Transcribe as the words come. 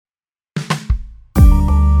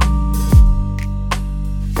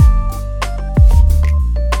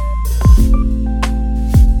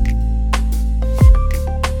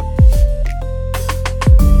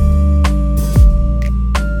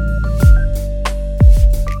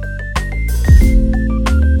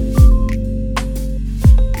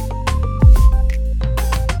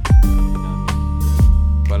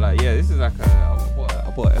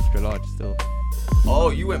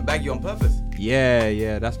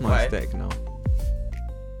Yeah, that's my aesthetic now.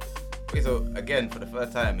 Okay, so again, for the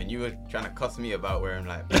first time, and you were trying to cuss me about wearing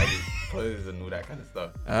like baggy clothes and all that kind of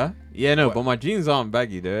stuff. Yeah, no, but my jeans aren't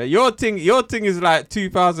baggy though. Your thing is like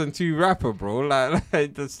 2002 rapper, bro.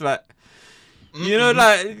 Like that's like, you know,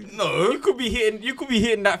 like No, you could be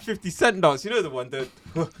hitting that 50 Cent dance. You know the one that.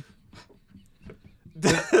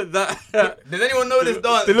 Does anyone know this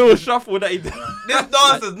dance? The little shuffle that he does. This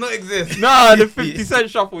dance does not exist. Nah, the 50 Cent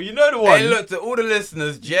shuffle. You know the one. Hey, look, to all the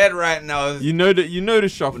listeners, Jed right now is... You know the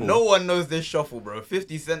shuffle. No one knows this shuffle, bro.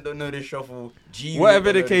 50 Cent don't know this shuffle.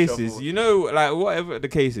 Whatever the case is, you know, like whatever the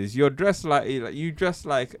case is, you're dressed like you dress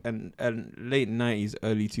like an late 90s,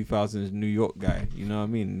 early 2000s New York guy. You know what I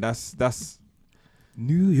mean? That's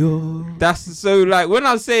New York. That's so like when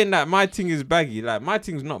I'm saying that my thing is baggy, like my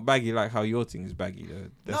thing's not baggy like how your thing is baggy though.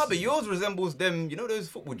 No, but yours resembles them. You know those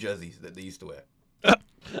football jerseys that they used to wear. You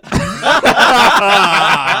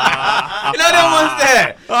know them ones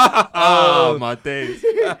there. Oh my days.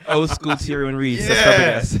 Old school Thierry Henry.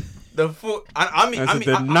 Yeah. The foot. I mean,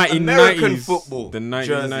 the 1990s, American football. The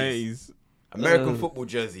 1990s. American football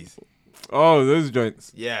jerseys. Oh, those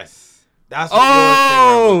joints. Yes. That's what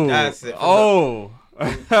yours thing. That's it.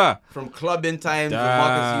 From clubbing times, with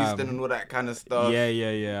Marcus Houston and all that kind of stuff. Yeah. I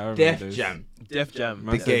remember Def those. Jam. Def Jam.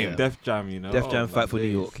 The game. Def Jam, you know. Def Jam fight for New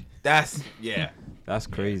York. That's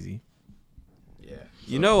crazy. Yeah.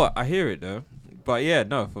 You know what? I hear it though. But yeah,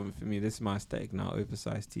 no, for me, this is my aesthetic now.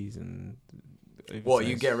 Oversized tees and... What,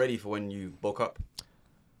 you get ready for when you bulk up?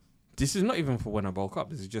 This is not even for when I bulk up.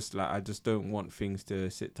 This is just like, I just don't want things to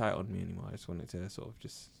sit tight on me anymore. I just want it to sort of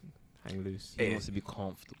just hang loose. He wants to be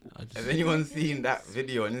comfortable. Has anyone seen that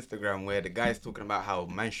video on Instagram where the guy's talking about how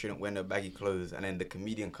man shouldn't wear no baggy clothes, and then the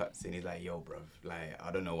comedian cuts in, he's like, yo, bro, like,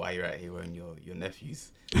 I don't know why you're out here wearing your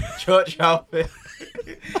nephew's church outfit.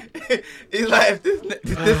 He's like, if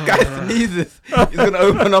this guy sneezes, he's going to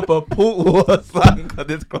open up a portal or something because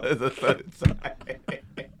his clothes are so tight.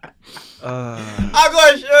 I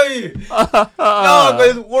gotta show you. No,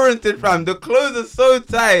 because it's warranted, fam. The clothes are so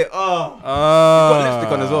tight. He's got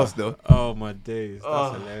lipstick on his ass, though. Oh my days,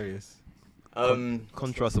 that's hilarious.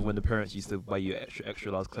 Contrast of when the parents used to buy you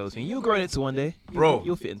extra large clothes. And you'll grow into one day, bro.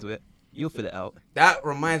 You'll fit into it. You'll fill it out. That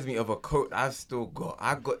reminds me of a coat I've still got.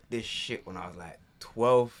 I got this shit when I was like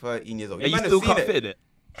 12, 13 years old. You still can't fit in it.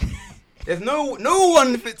 There's no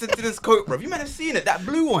one fits into this coat, bro. You might have seen it. That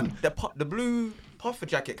blue one, the blue puffer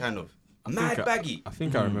jacket, kind of. Mad baggy. I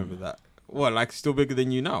think I remember that. What, like still bigger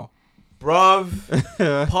than you now? Bruv,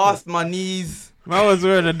 past my knees. Man was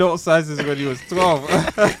wearing adult sizes when he was 12.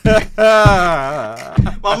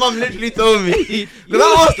 My mum literally told me. Because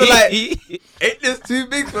I asked her, like, ain't this too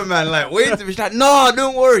big for man? Like, wait till she's like, no,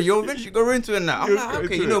 don't worry. You'll eventually go into it now. I'm like,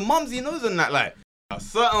 okay, you know, mumsy knows on that. Like, a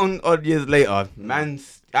certain odd years later, man,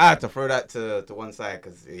 I had to throw that to one side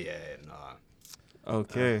because, yeah, nah.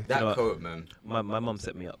 Okay. That coat, man. My mum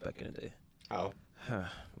set me up back in the day. How?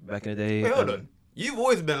 Back in the day. Wait, hold on. You've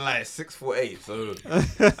always been like 6'8", so how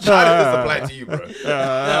does this apply to you, bro?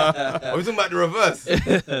 Are we talking about the reverse?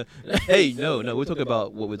 Hey, no, we're talking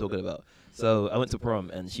about what we're talking about. So I went to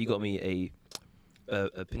prom and she got me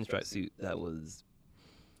a pinstripe suit that was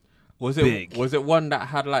big. Was it one that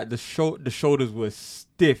had like the shoulders were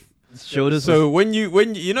stiff? Shoulders. So when you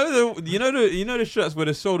the shirts where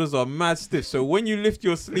the shoulders are mad stiff. So when you lift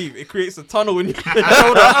your sleeve, it creates a tunnel in your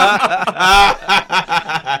shoulder.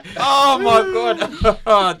 Oh my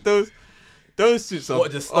god, those suits are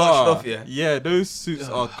what, just starched off, yeah? Yeah, those suits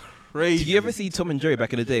are crazy. Did you ever see Tom and Jerry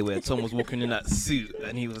back in the day where Tom was walking in that suit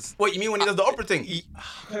and he was? What you mean when he does the opera thing? I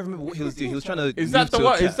can't remember what he was doing. He was trying to. Is that the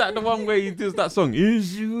one? Is that the one where he does that song?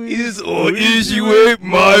 Is you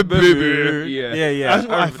my baby? Yeah. That's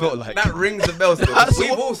what I felt like. That rings the bells.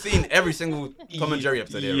 We've all seen every single Tom and Jerry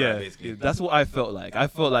episode. Right, basically. That's what I felt like. I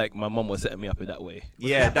felt like my mum was setting me up in that way.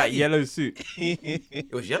 Yeah, that yellow suit.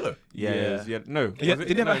 It was yellow. Yeah, it was yellow. No, did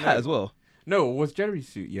he have a hat as well? No, was Jerry's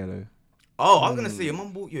suit yellow? Oh, I was gonna say your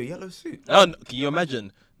mum bought you a yellow suit. Oh, no, can you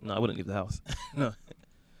imagine? No, I wouldn't leave the house. No.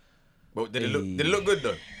 But did it look good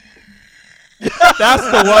though? That's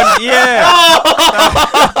the one. Yeah.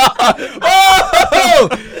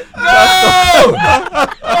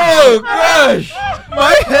 Oh gosh,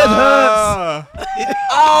 My head hurts.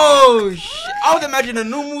 Oh shit! I would imagine a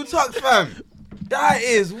normal tux, fam. That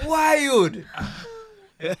is wild.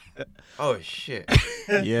 Oh shit!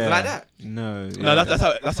 Yeah. Like that? No. No, that's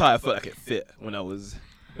how I felt like it fit when I was.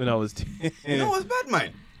 You know what's bad,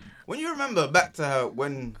 man? When you remember back to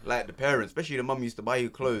when, like, the parents, especially the mum, used to buy you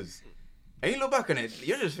clothes, and you look back on it,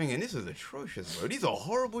 you're just thinking, this is atrocious, bro. These are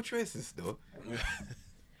horrible choices, though.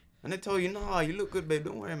 And they tell you, nah, you look good, babe.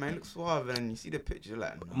 Don't worry, man. You look suave. And then you see the picture, you're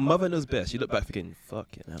like, nah. Mother knows best. You look back thinking,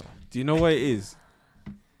 fucking hell. Do you know what it is?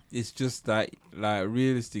 It's just that, like,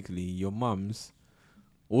 realistically, your mums,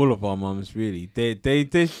 all of our mums, really, they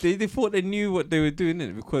thought they knew what they were doing,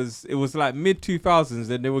 innit? Because it was like mid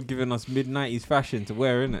 2000s, and they were giving us mid 90s fashion to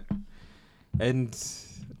wear, innit? And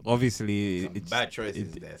obviously, Some bad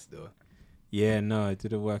choices there still. Yeah, no, it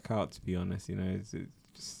didn't work out, to be honest. You know, it's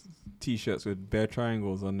just t-shirts with bare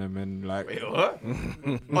triangles on them and like. Wait, what?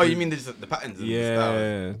 Oh, you mean the patterns? And the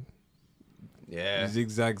styles? Yeah.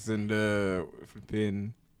 Zigzags and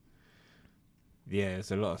flipping. Yeah,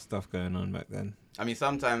 there's a lot of stuff going on back then. I mean,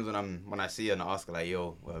 sometimes when I see her and I ask her like,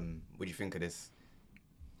 "Yo, what do you think of this?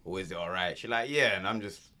 Or is it alright?" She's like, "Yeah," and I'm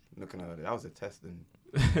just looking at her. That was a test, and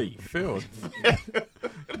you failed.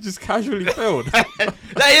 Just casually failed. like,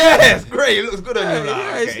 yeah, it's great. It looks good on you. Like, Yeah,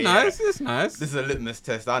 okay, it's nice. It's nice. This is a litmus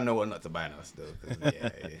test. I know what not to buy now still. Yeah.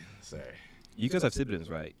 Sorry. You guys have siblings,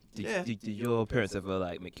 right? Yeah. Did your parents ever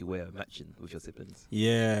like make you wear matching with your siblings?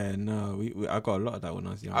 Yeah, no, we I got a lot of that when I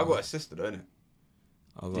was young. I got a sister, don't it?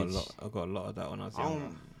 I got a lot of that when I was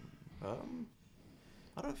young. I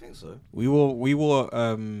don't think so. We wore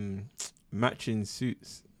matching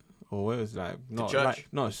suits, or what was like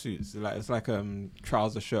not suits. Like it's like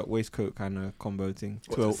trouser, shirt, waistcoat kind of combo thing.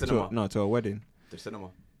 What, to the cinema? To a wedding. The cinema.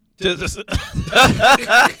 Just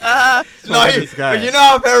No, you know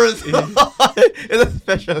how parents it's a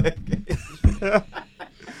special occasion.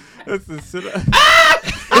 That's the cinema.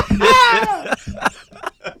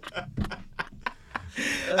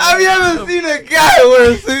 Have you ever seen a guy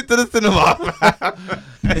wear a suit to the cinema?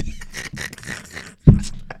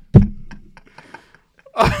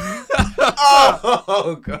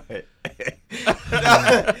 Oh god.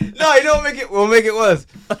 No, you know what we'll make it worse.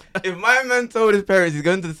 If my man told his parents he's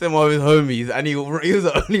going to the cinema with his homies and he was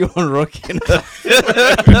the only one rocking it.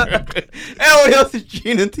 Everyone else is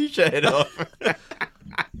jean and t-shirt head off.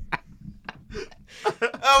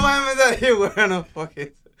 Oh, my man's out here wearing a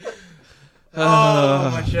fucking...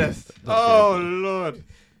 Oh, my chest. Oh Lord.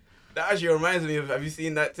 That actually reminds me of, have you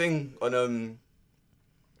seen that thing on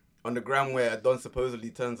the gram where a Don supposedly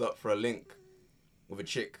turns up for a link with a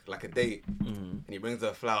chick, like a date, and he brings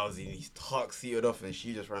her flowers and he's tuxedoed off and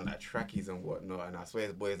she just ran like trackies and whatnot, and I swear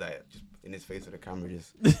his boy's like just in his face with the camera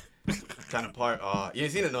just trying to part. You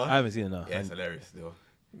ain't seen it, no? I haven't seen it, no. Yeah, it's hilarious still.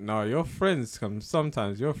 No, your friends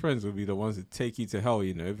sometimes your friends will be the ones that take you to hell,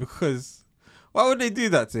 you know, because why would they do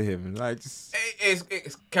that to him? Like just It's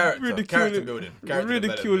character building.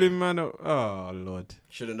 Ridiculing man. Oh Lord.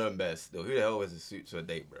 Should have known better still. Who the hell wears a suit to a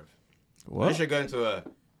date, bruv? What? You should go into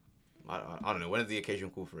I don't know, when is the occasion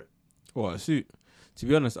call for it? What, a suit? To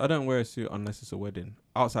be honest, I don't wear a suit unless it's a wedding.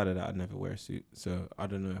 Outside of that, I never wear a suit. So I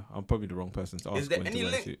don't know. I'm probably the wrong person to ask. Is there when any to wear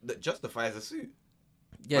a link suit. that justifies a suit?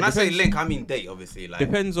 Yeah, when I say link, I mean date, obviously. Like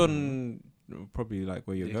depends on probably like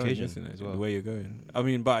where you're The going, occasion isn't it? as well. Where you're going. I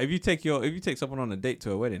mean, but if you take someone on a date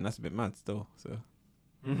to a wedding, that's a bit mad still. So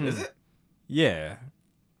Is it? yeah.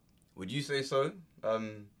 Would you say so,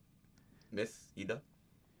 Miss Ida?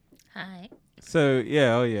 Hi. So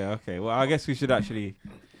yeah, okay. Well, I guess we should actually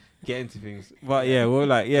get into things. But yeah, we're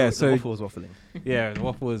like The waffle was waffling. Yeah, the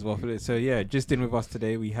waffle is waffling. So yeah, just in with us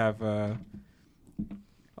today, we have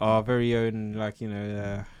our very own, like, you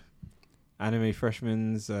know, anime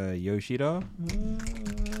freshman's Yoshida.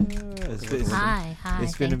 Hi.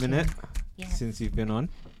 It's been a thank minute you. Yeah, since you've been on.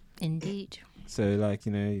 indeed. So like,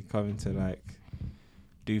 you know, you're coming to like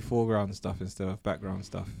do foreground stuff instead of background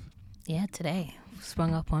stuff. Yeah, today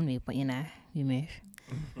sprung up on me, but you know, we move.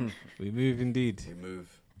 We move indeed. We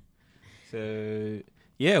move. So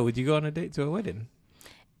yeah, would you go on a date to a wedding?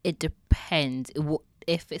 It depends.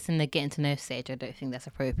 If it's in the getting to know stage, I don't think that's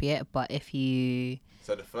appropriate. But if you,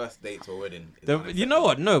 So the first date to a wedding. Is You know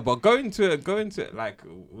what? No, but going to like,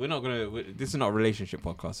 we're not gonna. This is not a relationship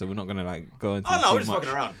podcast, so we're not gonna like go into. Oh no, too we're just much.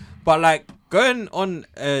 fucking around. But like going on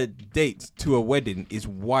a date to a wedding is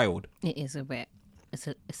wild. it is a bit. It's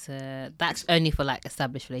a. That's only for like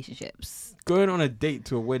established relationships. Going on a date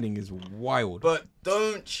to a wedding is wild. But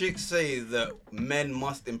don't chicks say that men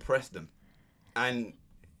must impress them, and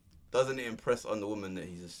doesn't it impress on the woman that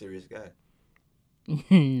he's a serious guy?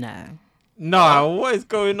 No. Nah, what is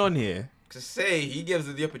going on here? To say he gives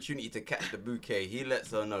her the opportunity to catch the bouquet, he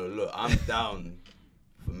lets her know, look, I'm down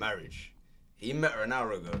for marriage. He met her an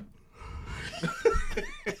hour ago.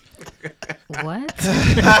 What?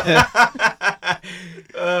 And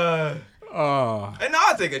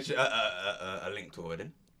I'll take a link to a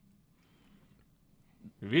wedding.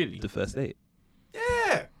 Really? The first date.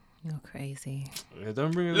 Yeah. You're crazy. Yeah,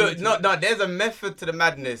 don't bring it. Look, no, there's a method to the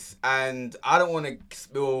madness, and I don't want to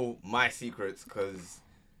spill my secrets because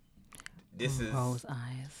this is Rolls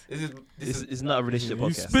eyes. this is not a relationship You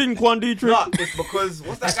podcast. spin Quanditra. no, it's because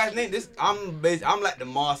what's that guy's name? I'm like the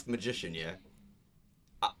masked magician, yeah.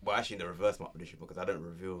 Well, actually, the reverse magician because I don't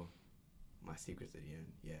reveal my secrets at the end.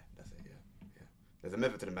 Yeah, that's it. Yeah. There's a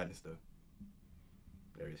method to the madness, though.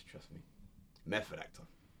 There is, trust me. Method actor.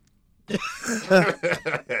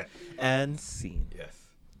 And scene. Yes.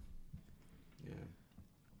 Yeah.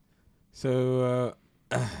 So,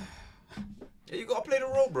 Yeah, you gotta play the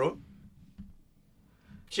role, bro.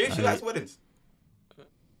 She likes weddings.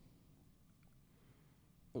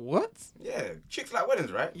 what? Yeah, chicks like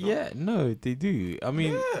weddings, right? No? Yeah, no, they do. I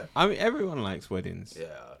mean, Yeah. Everyone likes weddings. Yeah,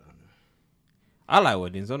 I don't know. I like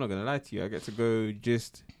weddings. I'm not gonna lie to you. I get to go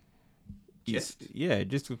just. Just? Yeah,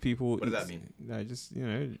 just with people. What does that mean? Like, just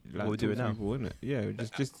like What we're doing talk to now? people, innit? Yeah,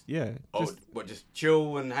 just Oh, just what? Just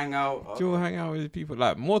chill and hang out. Okay. chill, hang out with people.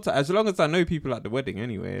 Like more as long as I know people at the wedding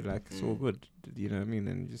anyway. Like it's Mm. all good. You know what I mean?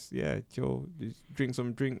 And just chill, just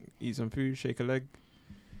drink, eat some food, shake a leg.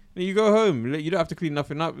 Then you go home. You don't have to clean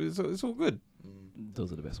nothing up. It's all good. Mm.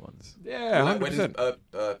 Those are the best ones. Yeah, You like 100%.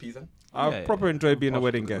 weddings, Pisa? I Yeah, proper yeah. enjoy being a Partial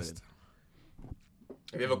wedding to the guest.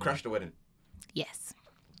 Have you ever crashed a wedding? Yes.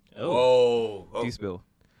 Oh. Do spill.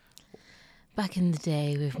 Back in the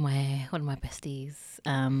day with one of my besties,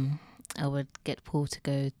 I would get Paul to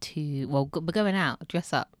go to, we're going out,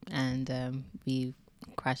 dress up, and we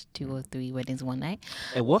crashed 2 or 3 weddings in one night.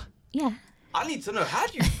 Hey, what? Yeah. I need to know, how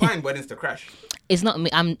do you find weddings to crash? It's not me.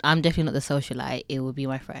 I'm definitely not the socialite. It will be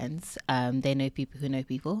my friends. They know people who know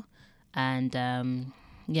people. And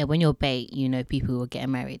when you're bait, you know people who are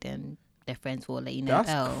getting married and their friends will let you know.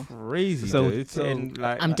 That's crazy. So- So, it's so- in,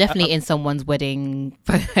 like I'm definitely in someone's wedding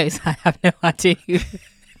photos. I have no idea. who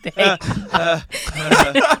they-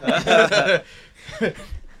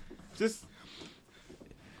 just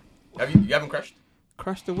You haven't crashed?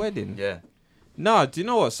 crash the wedding. Yeah. No, do you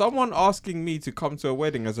know what? Someone asking me to come to a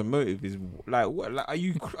wedding as a motive is like, what? Like, are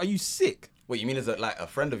you sick? What you mean is like a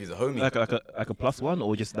friend of yours, a homie? like a +1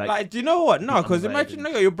 or just like, Like, do you know what? No, Not because invited.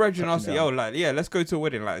 imagine your brethren Touching asking, down. oh, like, yeah, let's go to a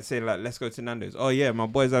wedding. Like, say, like, let's go to Nando's. Oh, yeah, my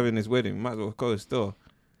boy's having his wedding. Might as well go still.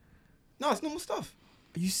 No, it's normal stuff.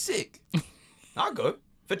 Are you sick? I'll go.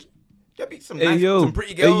 There'll be some hey yo, some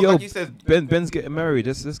pretty girls, hey yo, like you said. Ben's getting married.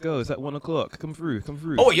 Let's go. It's at 1 o'clock. Come through.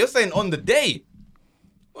 Oh, you're saying on the day?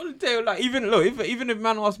 On the day, like, even if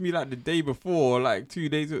man asked me like the day before, like 2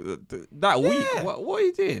 days that week, Yeah. what are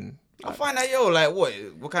you doing? I'll find out, yo, like,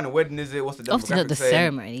 what kind of wedding is it? What's the Obviously not the demographic saying?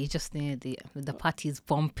 ceremony. Just the party's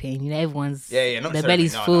bumping. You know, everyone's Yeah, not their the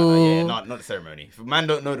belly's ceremony. full. No, not the ceremony. If a man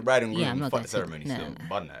don't know the bride and groom, Yeah, I'm not fuck the gonna ceremony. no, Still, no.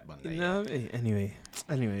 bun that. You Yeah. know?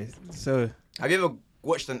 Anyway, so Have you ever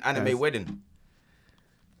watched an anime Yes. wedding?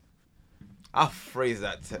 I phrase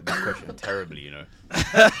that question terribly, you know.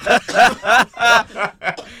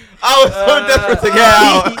 I was so desperate to get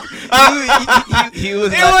out. he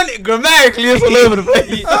was It like, wasn't grammatically, it's all over the place.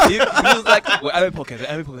 he was like, well, anime podcast.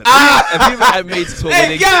 Have you ever animated to a Hey,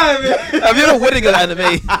 wedding? yeah, man. Have you ever wedding an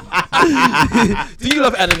anime? Do you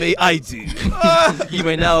love anime? I do. You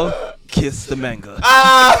may now kiss the manga.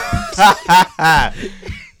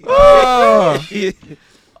 Oh,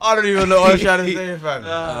 I don't even know what I was trying to say,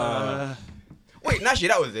 fam. Wait, actually,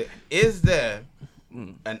 that was it. Is there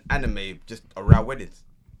an anime just around weddings?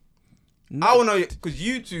 I don't know, because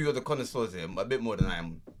you two are the connoisseurs here, a bit more than I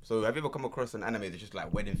am. So have you ever come across an anime that's just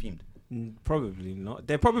like wedding themed? probably not.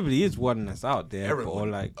 There probably is one that's out there, Everyone. or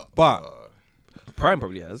like, but Prime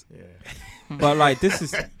probably has. Yeah. but like this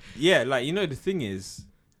is like the thing is,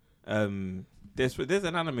 there's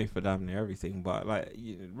an anime for damn near everything, but like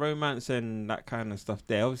romance and that kind of stuff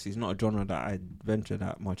there obviously is not a genre that I venture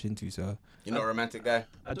that much into. So You're not a romantic guy?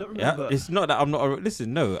 I don't yeah, remember. it's not that I'm not.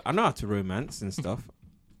 Listen, no, I know how to romance and stuff.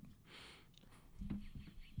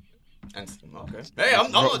 And okay. Hey,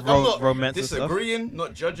 I'm not romance and stuff? disagreeing,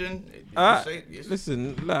 not judging.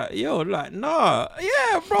 Listen, like nah,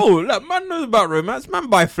 yeah, bro, like man knows about romance. Man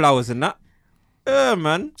buy flowers and that. Yeah,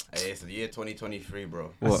 man. Hey, it's the year 2023,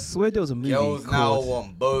 bro. I swear there was a movie Girls now called...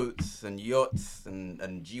 want boats and yachts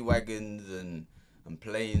and G-Wagons and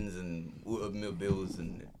planes and automobiles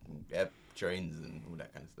and air trains and all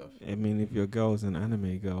that kind of stuff. I mean, if your girl's an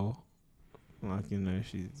anime girl, like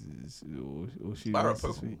she's or she Buy her a wants to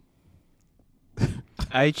Pokemon. speak.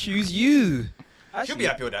 I choose you. She'll be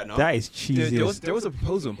happy with that, no? That is cheesy. There was a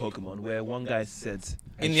proposal in Pokemon where one guy said...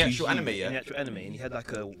 In "I the choose actual you," anime, yeah? In the actual anime, and he had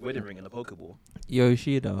like a wedding ring and a Pokeball.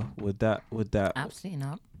 Yoshida, would that? Absolutely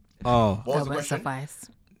not. Oh, What was That the won't question? suffice.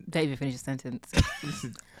 Don't even finish the sentence.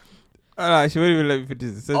 she won't even let me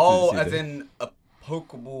finish the sentence. Oh, you as know. in a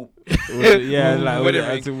Pokeball. Yeah, like Wedding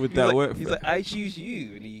would ring. would He's that like- work? He's for- like, I choose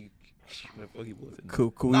you, and he...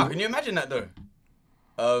 Pokeballs. cool. Nah, can you imagine that though?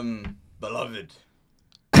 Beloved.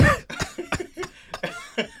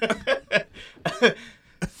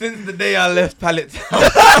 Since the day I left Pallet Town.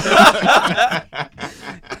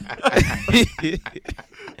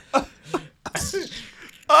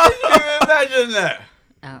 Can you imagine that?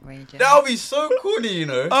 Outrageous. That would be so corny, you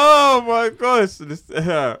know. Oh my gosh.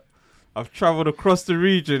 I've travelled across the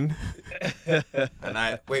region. And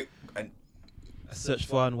I Search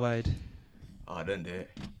far and wide. I don't do it.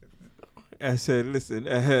 I said, listen,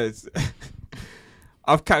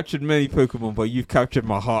 I've captured many Pokemon, but you've captured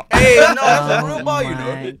my heart. Hey, no, that's a real bar, you Oh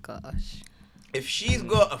my know. gosh. If she's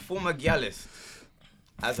got a former Gallus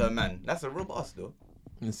as her man, that's a real boss, though.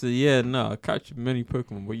 And so, yeah, no, I captured many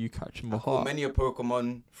Pokemon, but you captured my Caught heart. many a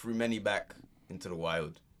Pokemon, threw many back into the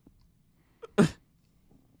wild.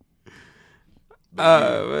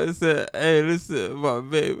 Hey, listen, my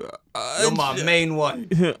baby. You're my main one.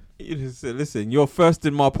 Listen, you're first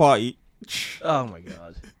in my party. Oh my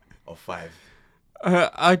god. Of 5.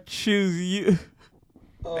 I choose you.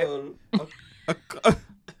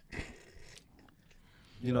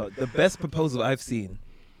 You know, the best proposal I've seen,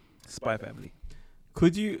 Spy Family.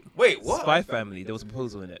 Could you? Wait, what? Spy Family, there was a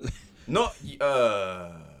proposal in it. Not,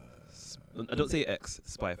 I don't say X,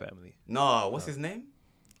 Spy Family. nah, what's his name?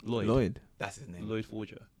 Lloyd. That's his name. Lloyd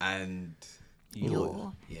Forger. And,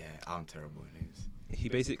 Yor. yeah, I'm terrible at names. He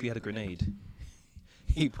basically had a grenade.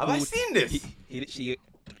 Have I seen this? He literally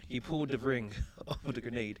he pulled the ring off of the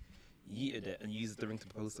grenade, yeeted it, and used the ring to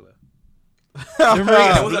propose to her.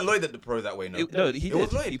 It wasn't Lloyd that proposed that way, no. No, he It was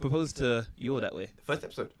did. Lloyd. He proposed to Yor that way. First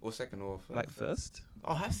episode, or second, or third? Like first?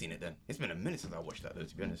 Oh, I have seen it then. It's been a minute since I watched that, though,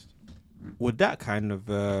 to be honest. Would that kind of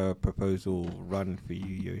proposal run for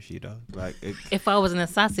you, Yoshida? Like, If I was an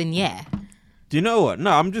assassin, yeah. do you know what?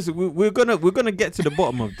 No, I'm just. We're gonna get to the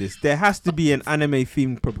bottom of this. There has to be an anime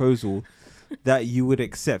themed proposal that you would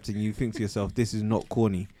accept, and you think to yourself, "This is not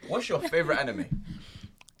corny." What's your favorite anime?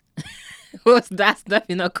 That's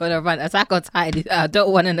definitely not gonna run. Attack on Titan. I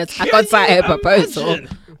don't want an Attack on Titan proposal.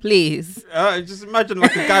 Please. Just imagine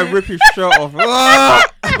like a guy rip his shirt off, No.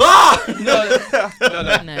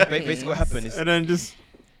 No, Basically, what happened is and then just.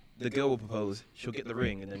 the girl will propose, she'll get the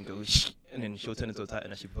ring, and then go, and then she'll turn into a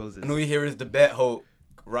Titan as she proposes. And all you hear is the Bet Hulk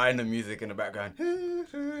riding the music in the background.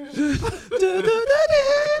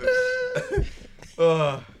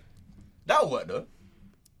 That'll work though.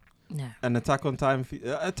 No. An Attack on Titan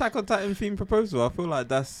theme proposal. I feel like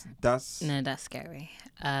that's No, that's scary.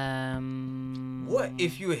 What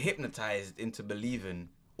if you were hypnotized into believing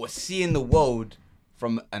or seeing the world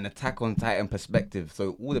from an Attack on Titan perspective?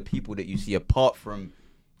 So all the people that you see apart from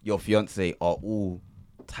your fiance are all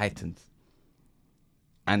Titans.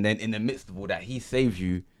 And then in the midst of all that, he saves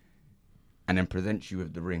you and then presents you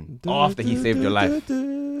with the ring after he saved your life.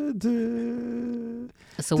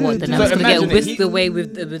 So what? Then So I'm just gonna imagine get whisked he- away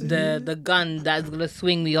with the gun that's gonna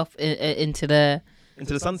swing me off into the.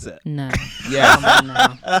 Into the sunset. No. Yeah. Come on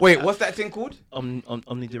now. Wait, what's that thing called?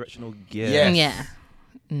 Omnidirectional gear. Yeah. Yes. Yeah.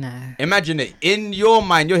 No. Imagine it. In your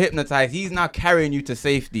mind, you're hypnotized. He's now carrying you to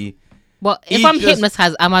safety. Well, if He I'm just-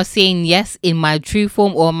 hypnotized, am I saying yes in my true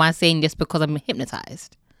form, or am I saying yes because I'm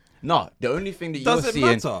hypnotized? No, the only thing that you're does it seeing.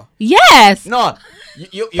 matter? Yes. No,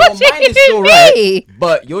 your What do mind is you still right, mean?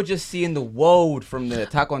 but you're just seeing the world from the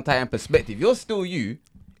Attack on Titan perspective. You're still you.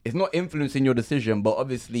 It's not influencing your decision, but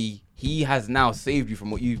obviously he has now saved you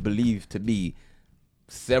from what you believe to be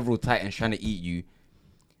several Titans trying to eat you.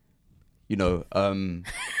 You know,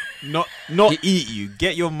 Not eat you.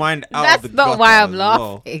 Get your mind out That's of the not why gutter I'm as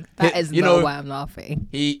well. laughing. That is You not know- why I'm laughing.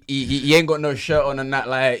 he ain't got no shirt on and that,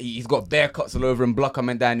 like he's got bare cuts all over him, blood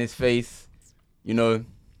coming down his face. You know,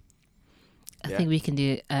 I Yeah. think we can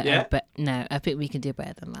do. Yeah? No, I think we can do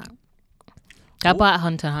better than that. How about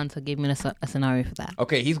Hunter x Hunter? Give me a scenario for that.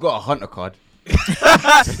 okay, he's got a hunter card.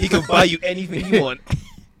 He can buy you anything you want.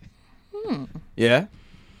 Yeah,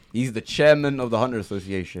 he's the chairman of the Hunter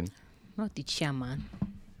Association. Not the chairman.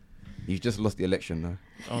 He's just lost the election though.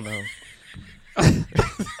 Oh no.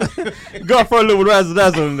 Got to throw a little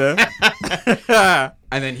razzle in there.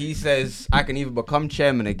 And then he says, I can either become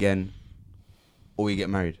chairman again or we get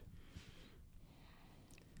married.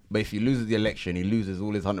 But if he loses the election, he loses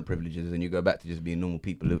all his hunter privileges and you go back to just being normal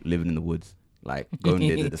people living in the woods. Like Gon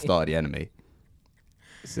did at the start of the anime.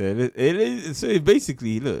 So it is. So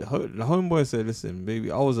basically, look, the homeboy said, "Listen,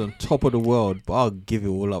 baby, I was on top of the world, but I'll give it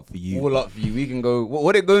all up for you. All up for you. We can go,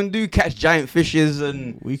 what it going to do? Catch giant fishes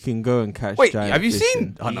and... We can go and catch." Wait, giant have you fish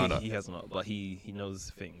seen? and- Oh, no. He has not, but he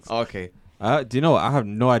knows things. Okay. Do you know what? I have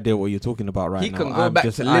no idea what you're talking about right He now. can go I'm back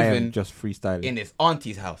just, to I am living just freestyling. In his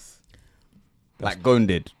auntie's house. Like Gon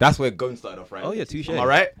did. That's where Gon started off, right? Oh yeah, touche. Am I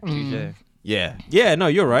right? Touche. Yeah. Yeah, no,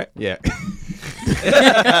 you're right. Yeah.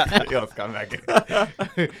 Yo,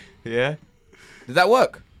 scumbag. Yeah. Does that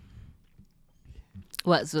work?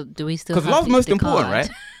 What? So do we still? Because have love's the most card? important, right?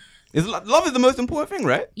 Love is the most important thing,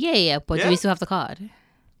 right? Yeah. But do Yeah. we still have the card?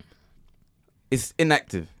 It's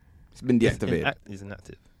inactive. It's been deactivated. It's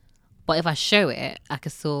inactive. But if I show it, I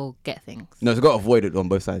can still get things. No, it's got avoided on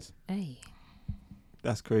both sides. Hey.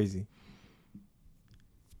 That's crazy.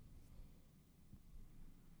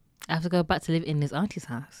 I have to go back to live in his auntie's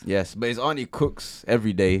house. Yes, but his auntie cooks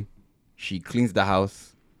every day. She cleans the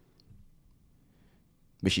house.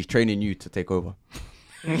 But she's training you to take over.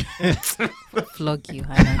 Flog you,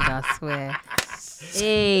 Highlander, I swear.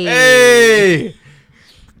 Hey. Hey!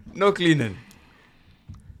 No cleaning.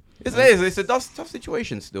 It's a tough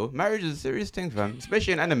situation still. Marriage is a serious thing, fam.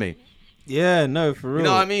 Especially in anime. Yeah, no, for real. You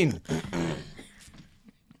know what I mean?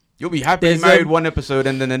 You'll be happily There's, married one episode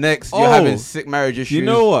and then the next you're having sick marriage issues. You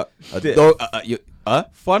know what?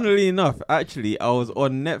 Funnily enough, actually, I was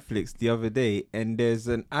on Netflix the other day and there's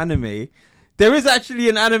an anime. There is actually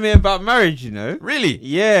an anime about marriage, you know? Really?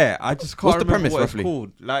 Yeah, I just can't What's the remember premise, what roughly? it's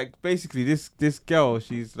called. Like, basically, this girl,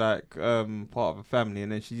 she's like part of a family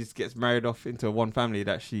and then she just gets married off into one family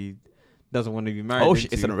that she doesn't want to be married into.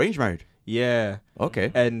 It's an arranged marriage. Yeah.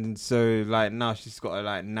 Okay. And so like now she's got to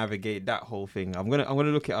like navigate that whole thing. I'm gonna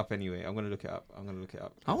look it up anyway. I'm gonna look it up.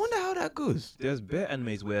 I wonder how that goes. There's bare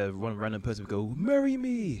animes where one random person would go, "Marry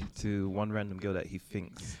me," to one random girl that he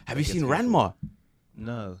thinks. Have you gets seen faithful. Ranma?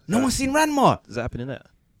 No. No one's seen Ranma. Does that happen in that?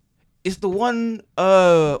 It's the one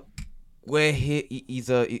where he's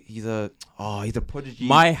a prodigy.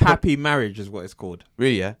 My Happy Marriage is what it's called.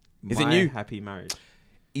 Really? Yeah. Is it My new? Happy Marriage.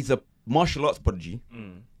 He's a martial arts prodigy.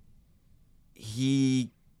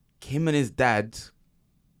 Him and his dad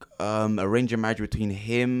arrange a marriage between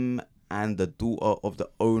him and the daughter of the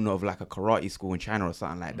owner of like a karate school in China or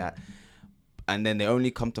something like that. And then they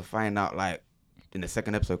only come to find out, like in the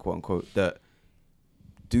second episode, quote unquote, that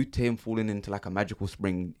due to him falling into like a magical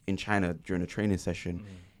spring in China during a training session,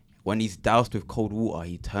 when he's doused with cold water,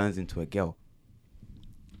 he turns into a girl.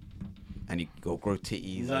 And he go grow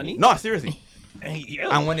titties. Nani? No, seriously.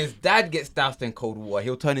 And when his dad gets doused in cold water,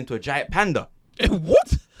 he'll turn into a giant panda.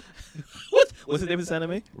 What? What? What's the name of this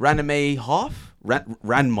anime? Ranma half,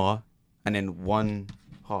 Ranma, and then one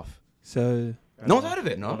half. So No one's heard of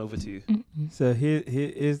it, On no? over to you. so here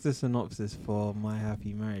is the synopsis for My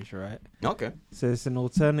Happy Marriage, right? Okay. So it's an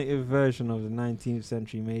alternative version of the 19th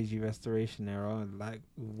century Meiji Restoration era, like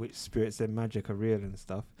which spirits and magic are real and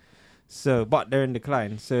stuff. So, but they're in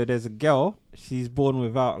decline. So there's a girl. She's born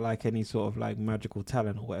without like any sort of like magical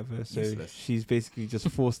talent or whatever. So Useless. she's basically just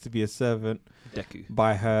forced to be a servant Deku.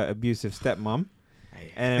 by her abusive stepmom.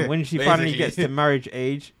 And when she finally gets to marriage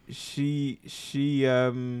age, she's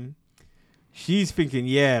thinking,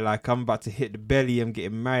 yeah, like I'm about to hit the belly. I'm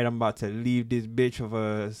getting married. I'm about to leave this bitch of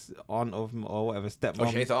a aunt of or whatever stepmom.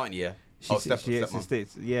 Oh, she hates her auntie, yeah. She Stepmom.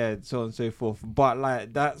 states, yeah, so on and so forth. But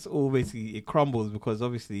like that's all basically it crumbles because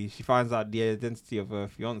obviously she finds out the identity of her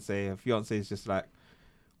fiance. Her fiance is just like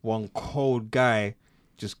one cold guy,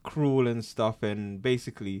 just cruel and stuff, and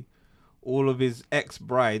basically all of his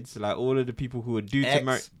ex-brides, like all of the people who were due to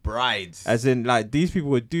marry, Ex-brides. as in like these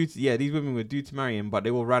people were due to, these women were due to marry him, but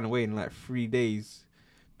they all ran away in like 3 days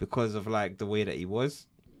because of like the way that he was.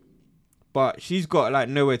 But she's got like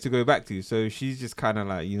nowhere to go back to, so she's just kind of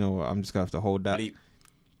like, you know what, I'm just gonna have to hold that. Bleep.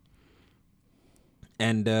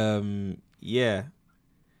 And yeah,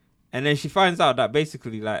 and then she finds out that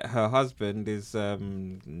basically like her husband is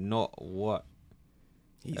not what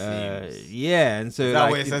He seems. yeah, and so Is that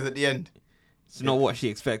like, what it says at the end? it's not what she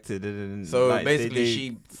expected, and So like, basically, they-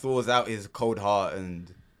 she thaws out his cold heart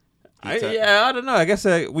and. I don't know. I guess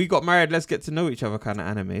we got married. Let's get to know each other, kind of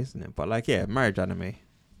anime, isn't it? But like, yeah, marriage anime,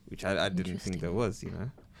 which I didn't think there was. You know,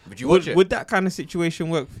 Would you watch it? would that kind of situation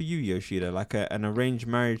work for you, Yoshida? Like an arranged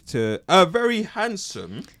marriage to a very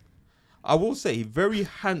handsome, I will say, very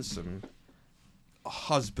handsome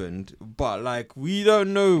husband, but like we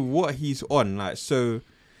don't know what he's on. Like, so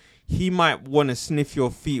he might want to sniff your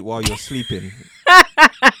feet while you're sleeping.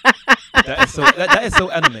 That is so. That is so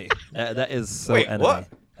anime. That is so Wait, anime. what?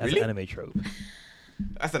 That's Really? an anime trope.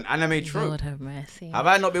 That's an anime trope. Lord have mercy. Have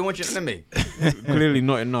I not been watching anime? Clearly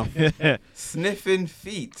not enough. Sniffing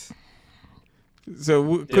feet.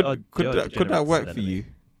 So They are could that degenerates work in for anime. you?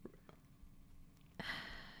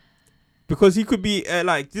 Because he could be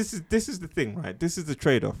like this is the thing, right? This is the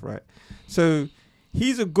trade-off, right? So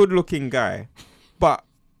he's a good-looking guy, but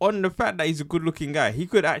on the fact that he's a good-looking guy, he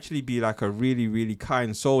could actually be like a really, really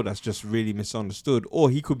kind soul that's just really misunderstood, or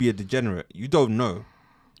he could be a degenerate. You don't know.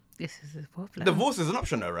 This is a problem. Divorce is an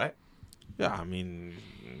option, though, right? Yeah, I mean,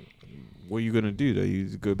 what are you gonna do though? You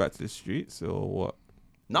go back to the streets or what?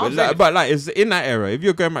 No, but like, it's in that era. If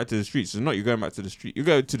you're going back to the streets, it's not you're going back to the street. You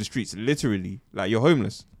go to the streets literally, like you're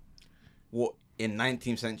homeless. what in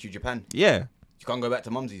 19th century Japan? Yeah. You can't go back to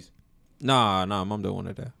mumsies. Nah, mum don't want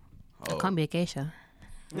it there. I can't be a geisha.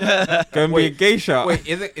 Go and be a geisha. Wait,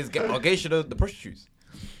 are geisha the prostitutes?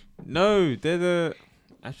 No, they're the.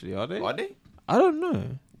 Actually, are they? Are they? I don't know.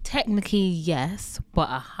 Technically, yes,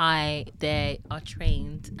 but they are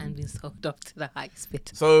trained and been sold off to the highest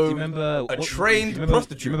bidder. So Do you remember a trained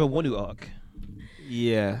prostitute? Do you remember Wonu arc?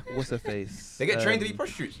 Yeah. What's her face? They get trained to be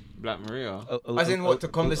prostitutes. Black Maria. As in what, to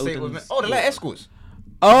conversate with men? Oh, they're like escorts.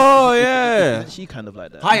 Oh yeah. Isn't she kind of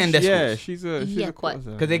like that? High-end escorts. Yeah, she's a Yeah, quite.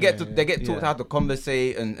 quasi. Because they get taught Yeah. how to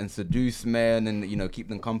conversate and seduce men and keep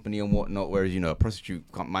them company and whatnot. Whereas a prostitute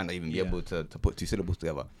might not even be able to put two syllables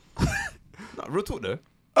together. No, real talk though.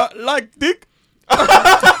 Like dick. You're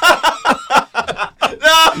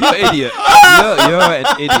an idiot. You're an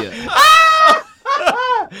idiot.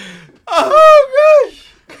 Oh gosh.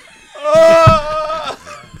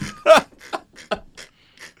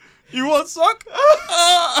 You want sock?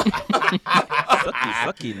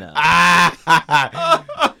 Sucky now.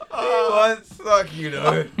 One suck,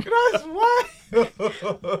 That's wild.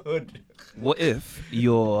 What if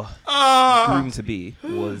your groom to be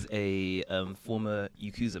was a former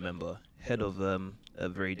Yakuza member, head of a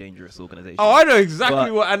very dangerous organization? Oh, I know exactly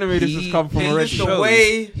But what anime this has come from he already. used to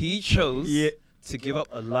way- He chose Yeah. to give up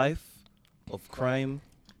a life of crime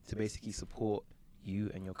to basically support you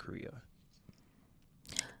and your career.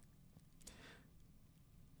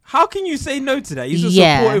 How can you say no to that? He's a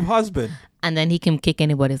Yeah. supportive husband. And then he can kick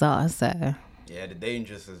anybody's ass. So Yeah, the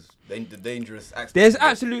dangerous aspect. There's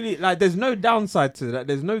absolutely there's no downside to that.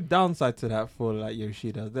 There's no downside to that for like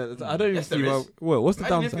Yoshida. I don't even Yes, see there why. is. Well, what's the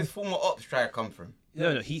Imagine if downside? his former ops try to come from.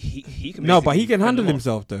 No, he can. No, but he basically can handle fend them off.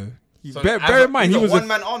 himself though. So Bear as in mind, he's he was a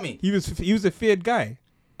one-man army. he was a feared guy.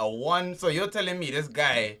 So you're telling me this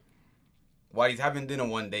guy, while he's having dinner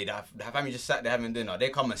one day, the family just sat there having dinner, they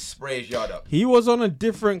come and spray his yard up. He was on a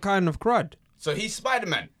different kind of crud. So he's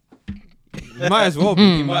Spider-Man. Might as well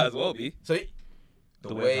He be. might as well be. So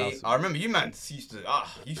the way warehouse. I remember you man used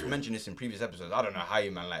to mention this in previous episodes. I don't know how you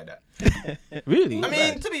man like that. Really? I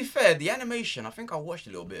mean, to be fair, the animation, I think I watched a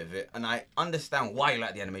little bit of it and I understand why you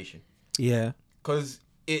like the animation. Yeah. Because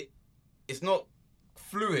it's not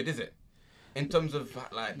fluid, is it? In terms of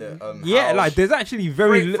like the Yeah, how like there's actually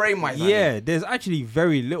very frame-wise, I yeah, mean. there's actually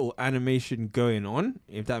very little animation going on,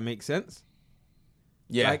 if that makes sense.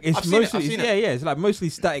 yeah, Like it's I've seen it, mostly I've seen yeah, it. yeah, it's like mostly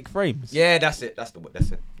static frames. Yeah, that's it. That's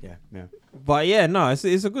it. Yeah. But yeah, no, it's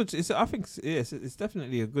a good. I think it's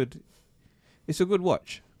definitely a good. It's a good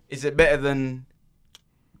watch. Is it better than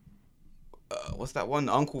what's that one?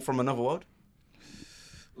 Uncle from Another World?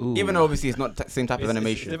 Ooh. Even though obviously it's not the same type of It's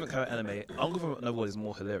animation. a different kind of anime. Uncle from Another World is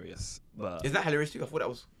more hilarious, but Is that hilarious too? I thought that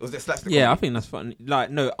was it slapstick? Yeah, I comedy? think that's fun. Like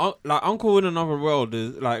no, like Uncle in Another World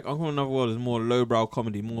is more lowbrow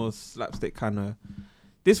comedy, more slapstick kind of.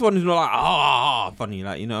 This one is not like funny,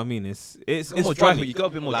 like you know what I mean. It's more dry, funny. you got a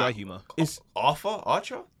bit more dry Like- humor. It's Archer?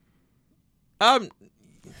 Archer's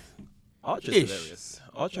ish. hilarious.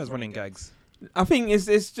 Archer has running gags. I think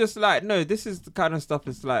it's just like no, this is the kind of stuff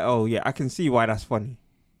that's like oh yeah, I can see why that's funny.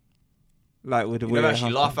 Like with the You way never it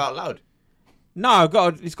actually happens. laugh out loud.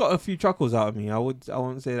 No, it's got a few chuckles out of me. I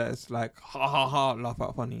won't say that it's like ha ha ha laugh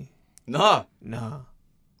out funny. Nah. Nah.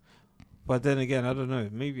 But then again, I don't know.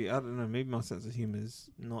 Maybe my sense of humor is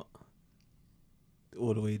not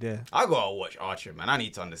all the way there. I gotta watch Archer, man. I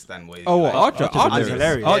need to understand what. Oh, like. what, Archer's Archer's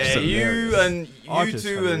hilarious. Archer's Yeah, hilarious. you Archer's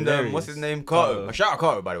two and hilarious. what's his name? Carter. Carter. Shout out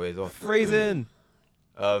Carter by the way as well. Phrasing.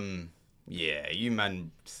 Yeah, you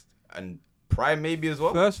man and Prime maybe as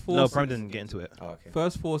well. First four. No, Prime didn't get into it. Oh, okay.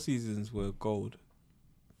 First 4 seasons were gold.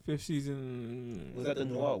 5th season. Was that the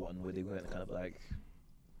noir one where they went kind of like?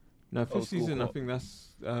 No, 5th Old school season. I cop? think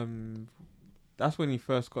that's when he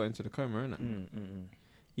first got into the coma, isn't it?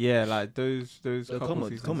 Yeah, like those The couple coma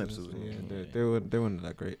seasons. episodes were- Yeah, they weren't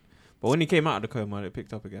that great. But when he came out of the coma, it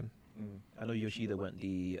picked up again. I know Yoshida went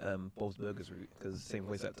the Bob's Burgers route because same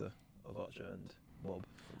voice actor of Archer and Bob.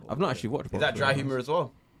 I've not actually watched. Is that Bob's dry Burgers. humor as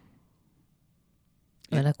well?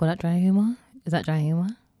 Like call that dry humor? Is that dry humor?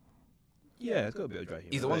 Yeah, it's got a bit of dry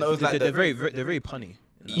humor. He's the one but that was like they're the- very punny.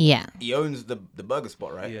 you know? Yeah. He owns the burger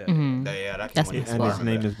spot, right? Yeah. Mhm. Yeah, that's That's the one. his And spot. his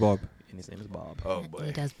name is Bob. And his name is Bob. Oh He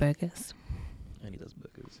boy. does burgers. And he does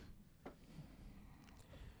burgers.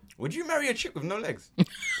 Would you marry a chick with no legs?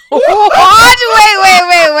 What?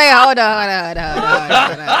 Wait. Hold on.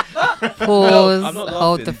 Pause. I'm not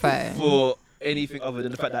Hold the laughing. phone. anything other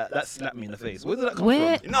than the fact that slapped me in the face. Where did that come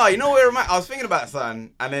Where- from? No, you know where I was thinking about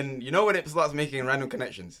something, and then you know when it starts making random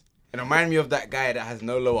connections. It reminded me of that guy that has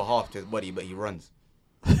no lower half to his body, but he runs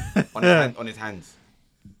on his hands.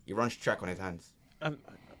 He runs track on his hands.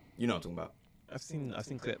 You know what I'm talking about. I've seen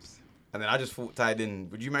clips. And then I just thought tied in.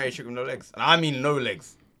 Would you marry a chick with no legs? And I mean no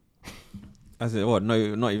legs. I said, what?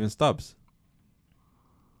 No, not even stubs.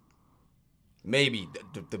 Maybe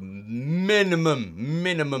the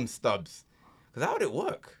minimum stubs. Because how would it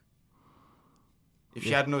work? If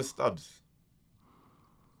she had no stubs.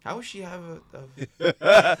 How would she have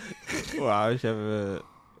a Well, I wish I have a...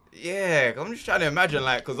 Yeah, I'm just trying to imagine,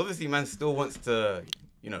 like, because obviously man still wants to,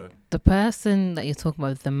 you know. The person that you're talking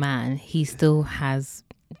about, the man, he still has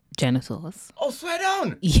genitals. Oh, swear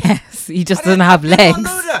down. Yes, he just I doesn't didn't- have I did legs. not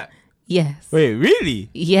know that. Yes. Wait, really?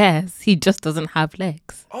 Yes, he just doesn't have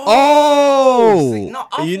legs. Oh! see, no,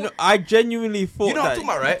 I you thought- know, I genuinely thought You know what that... I'm talking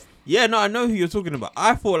about, right? Yeah, no, I know who you're talking about.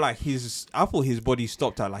 I thought his body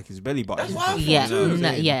stopped at like his belly button. That's what I thought Yeah, too.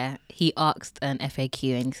 no, yeah. He asked an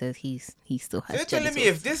FAQ and he says he still So has you're telling me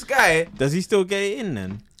genitals. if this guy. Does he still get it in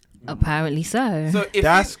then? Apparently so. So if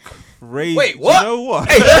That's he- crazy. Wait, Do what? You know what?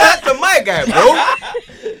 Hey, that's to my guy,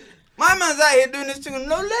 bro. My man's out here doing this thing with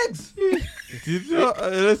no legs. Do you know,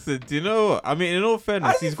 listen, do you know what? I mean, in all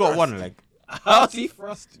fairness, How's he he's got thrust? one leg. How's he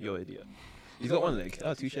thrust? You're an idiot. He's got one leg.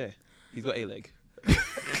 Oh, touche. He's got a leg.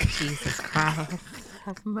 Jesus Christ,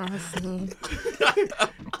 have mercy.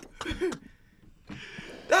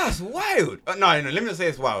 That's wild. No, let me not say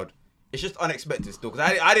it's wild. It's just unexpected still.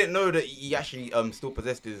 Because I didn't know that he actually still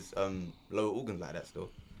possessed his lower organs like that still.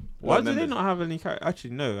 Why Lower do they members. not have any character?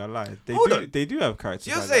 Actually, no, I lied. Hold on. They do have characters.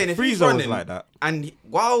 So you're like saying that. if he's Frieza was running like that. and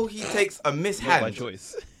while he takes a Not by mishand.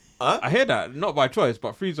 choice. Huh? I hear that, not by choice,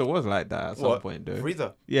 but Frieza was like that at some What? point, though.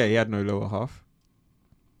 Frieza? Yeah, he had no lower half.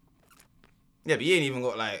 Yeah, but he ain't even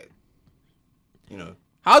got like, you know,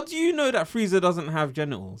 How do you know that Frieza doesn't have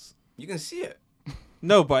genitals? you can see it.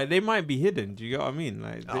 No, but they might be hidden. Do you get what I mean?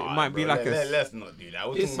 Like, it might be like a. Let's not do that.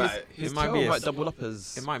 We're His, talking about his it might tail be a might s- double up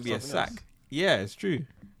as. It might be a something sack. else. Yeah, it's true. He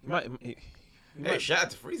Hey, might- shout out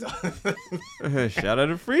to Frieza. Shout out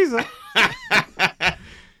to Frieza.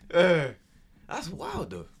 That's wild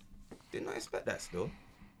though. Did not expect that still.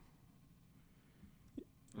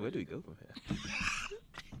 Where do we go from here?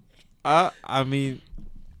 I mean,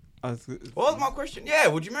 What was my question? Yeah,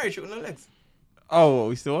 would you marry a chick with no legs? oh,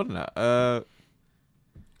 we still on that?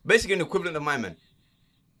 Basically an equivalent of my man.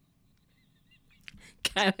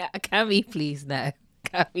 Can we please no?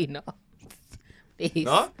 Can we not? Please.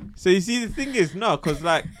 No? So you see, the thing is, no, because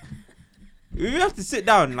like we have to sit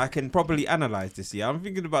down like and properly analyze this. Yeah, I'm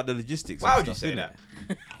thinking about the logistics. Why and would you stuff, say innit?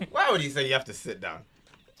 that? Why would you say you have to sit down?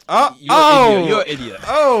 You're an idiot.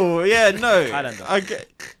 Oh, yeah, no. Highlander. Okay.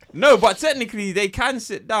 No, but technically they can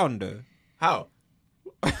sit down though. How?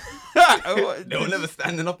 What- They were never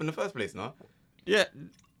standing up in the first place, no? Yeah,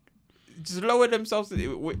 just lower themselves.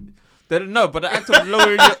 No, but the act of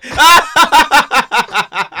lowering.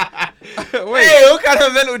 Wait, Hey, what kind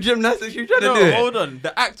of mental gymnastics you trying no, to do? hold on.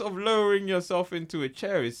 The act of lowering yourself into a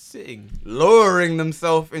chair is sitting Lowering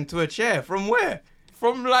themselves into a chair. From where?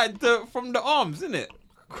 from the arms, isn't it?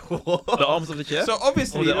 The arms of the chair. So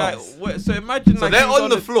obviously, Or the like, arms. so imagine So like they're he's on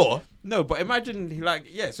the floor. No, but imagine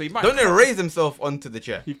so he might. Don't they raise themselves onto the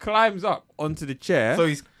chair? He climbs up onto the chair. So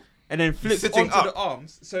he's and then flips sitting onto up. the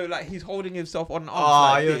arms. So like he's holding himself on the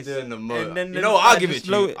Ah, arms like you're this. doing the mo- And then You the know what, I'll guy give just it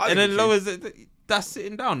to you. lower- I'll and give then it to you. lowers it. That's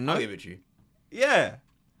sitting down, no? I'll give it to you. Yeah.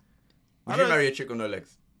 Would I you don't- marry a chick with no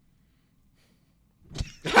legs?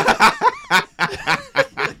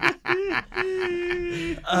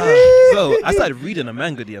 So I started reading a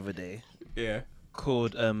manga the other day Yeah.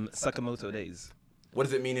 called Sakamoto Days. What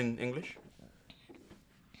does it mean in English?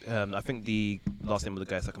 I think the last name of the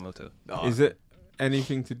guy is Sakamoto. Oh, Is it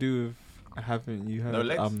anything to do with having you heard No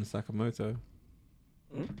legs? Sakamoto?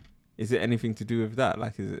 Hmm? Is it anything to do with that?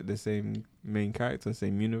 Like, is it the same main character,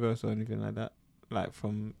 same universe, or anything like that? Like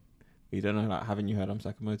from, you don't know, like, haven't you heard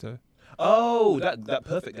Sakamoto? Oh, that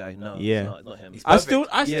perfect guy. No, Yeah. it's not him. He's I perfect. still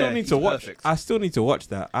Yeah, need he's to watch. perfect. I still need to watch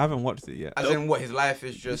that. I haven't watched it yet. As in what, his life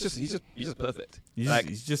is just... He's just perfect.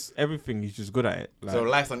 He's just everything. He's just good at it. Like, So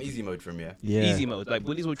life's on easy mode for him, yeah? yeah. Easy mode. Like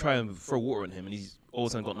bullies will try and throw water on him, and he's all of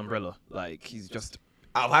a sudden got an umbrella. Like he's just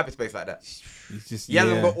Out of hyperspace like that. He's just. He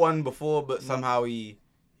hasn't got one before, but somehow he...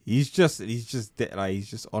 He's just like he's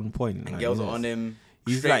just on point. And like, girls you are know, on him.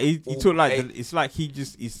 He's straight like he all took like day. it's like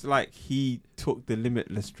he took the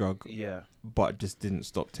limitless drug, yeah. but just didn't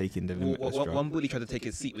stop taking the limitless drug. One bully tried to take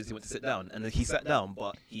his seat when he went to sit down, and then he sat down,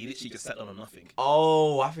 but he literally just sat down on nothing.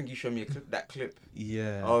 Oh, I think you showed me that clip.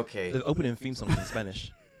 Yeah. Okay. The opening theme song is in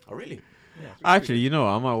Spanish. Oh, really? Actually, you know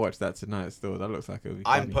what? I might watch that tonight. Still, that looks like it'll be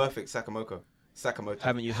I'm funny. perfect, Sakamoto.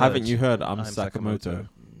 Haven't you heard? Haven't you heard? I'm I'm Sakamoto. Sakamoto.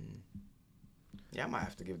 Yeah, I might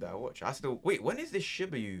have to give that a watch. I still wait. When is this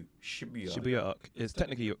Shibuya? Shibuya arc is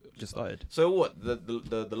technically just started. So what?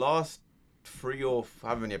 The last 3 or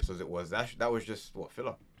however many episodes it was. That was just what,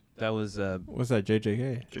 filler. That was What's that?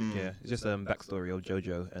 JJK. yeah, it's just backstory of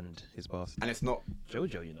JoJo and his past. And it's not.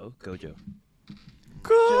 JoJo, you know, Gojo.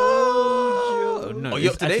 Gojo. Oh, no, Are you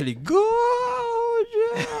it's up to date? actually Gojo.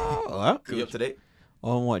 What? Are you up to date?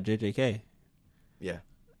 On what? JJK. Yeah.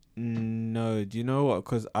 No. Do you know what?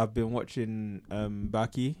 Because I've been watching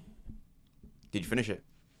Baki. Did you finish it?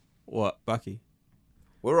 What? Baki.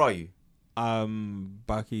 Where are you?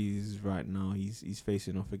 Baki's right now. He's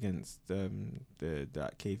facing off against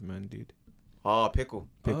that caveman dude. Ah, Pickle.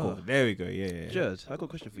 Pickle. Oh. There we go. Yeah. Judge, I got a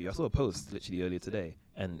question for you. I saw a post literally earlier today,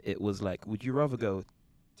 and it was like, would you rather go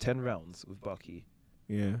 10 rounds with Baki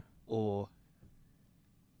Yeah. or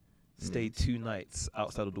stay 2 nights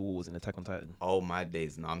outside of the walls in Attack on Titan? Oh my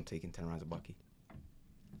days! No, I'm taking 10 rounds of Baki.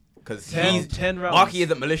 Because 10 rounds. Baki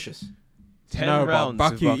isn't malicious. 10 no, rounds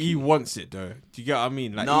but with Baki, Baki. he wants it though. Do you get what I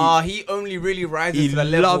mean? Like, Nah, he only really rises he to the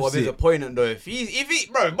level loves of his it. opponent though. If he,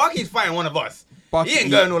 bro, Baki's fighting one of us. Baki, He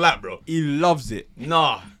ain't going all that, bro. He loves it.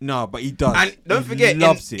 Nah. No, but he does. And don't He forget,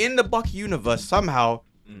 loves it. in the Bucky universe, somehow,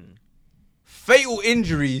 fatal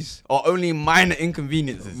injuries are only minor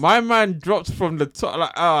inconveniences. My man drops from the top.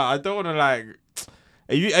 Like, I don't want to like.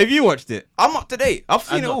 Have you watched it? I'm up to date. I've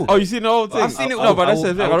seen it all. Oh, you seen the whole thing? I've seen it No, all. but that's I the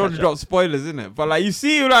will thing. I don't want catch to drop spoilers, innit? But like, you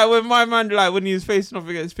see, like when my man, like when he was facing off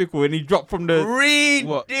against Pickle, when he dropped from the,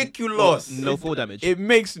 Ridiculous. No fall damage. it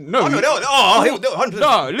makes no. Oh, no, they were 100%.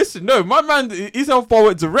 No, listen, no, my man, his health bar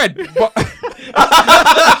went to red, but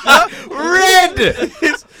Red!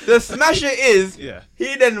 The smasher is, Yeah.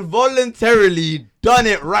 he then voluntarily done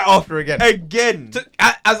it right after again. again,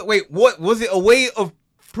 Wait, what was it? A way of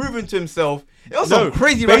proving to himself? It was some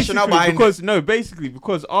crazy rationale behind it. Basically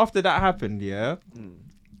because after that happened, yeah,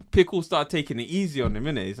 Pickle started taking it easy on him,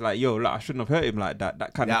 innit? It's like, yo, like, I shouldn't have hurt him like that.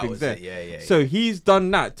 That kind of That thing's was there. it, yeah. So he's done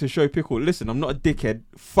that to show Pickle, listen, I'm not a dickhead.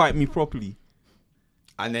 Fight me properly.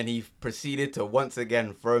 And then he proceeded to once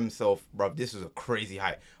again throw himself, bruv, this was a crazy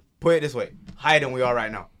height. Put it this way, higher than we are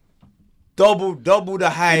right now. Double the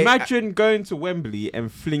height. Imagine going to Wembley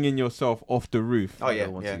and flinging yourself off the roof. Oh, yeah, I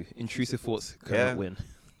want yeah. to. Intrusive thoughts cannot Yeah. win.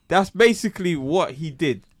 That's basically what he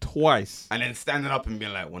did twice. And then standing up and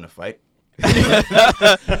being like, wanna fight?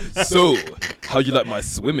 So, how'd you like my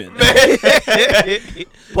swimming?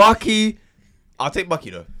 Bucky. I'll take Bucky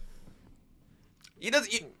though. He does.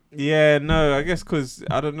 Yeah, no, I guess because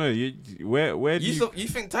I don't know. Where do you? You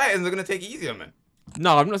think Titans are gonna take it easier, man?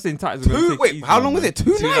 No, I'm not saying Titans are going to take it Wait, easy how on long was them. it?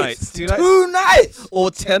 Two 2 nights. nights. 2 nights. 2 nights. Or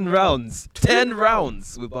 10 rounds. 10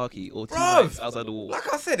 rounds with Baki. Or 2 Bruv. nights outside the wall.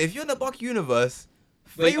 Like I said, if you're in the Bucky universe,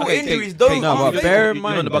 Wait, fatal okay, injuries take- don't. take- No, but aren't bear in fatal.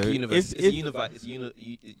 You're in the mind, Bucky though, universe. if- It's a universe.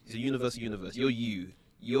 It's a universe. You're you.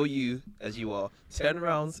 You're you as you are. 10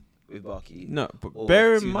 rounds with Baki. No, but Or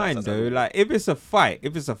bear 2 in nights mind outside though, the wall. like if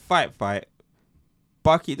it's a fight,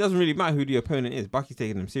 Bucky, it doesn't really matter who the opponent is. Bucky's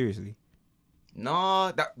taking them seriously.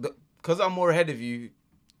 Nah, because I'm more ahead of you,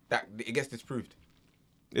 that it gets disproved.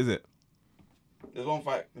 Is it? There's one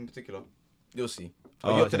fight in particular. You'll see.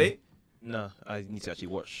 Oh, Are you up to okay. date? No, I need to actually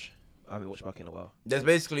watch. I haven't watched Baki in a while. There's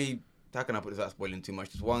basically, how can I put this without spoiling too much?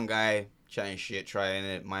 There's one guy chatting shit, trying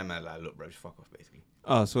it. My man like, look, bro, just fuck off, basically.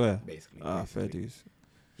 Oh, I swear. Basically. Fair dues.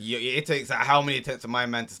 It takes like, how many attempts of my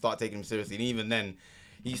man to start taking him seriously, and even then,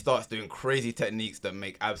 he starts doing crazy techniques that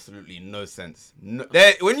make absolutely no sense.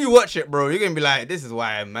 When you watch it, bro, you're gonna be like, this is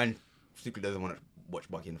why a man particularly doesn't want to watch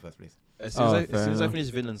Bucky in the first place. As soon as fair I enough. finish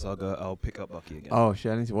Vinland Saga, I'll pick up Baki again. Oh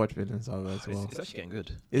shit, I need to watch Vinland Saga as well. It's actually getting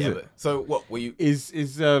good. Is it? But, so what were you? Is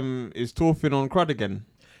Thorfinn on crud again?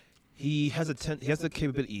 He has the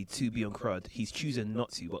capability to be on crud. He's choosing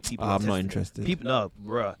not to, but people. are I'm not testing it. interested. People, no,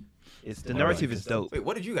 bruh. It's the narrative is dope. Wait,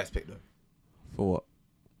 what did you guys pick though? For what?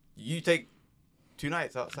 You take 2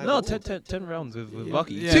 nights outside. No, the wall? 10 rounds with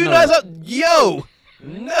Baki. Yeah, 2 no. nights up, yo,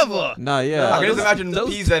 never. Nah, yeah. I can just those- imagine those-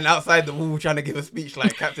 Peasen outside the wall trying to give a speech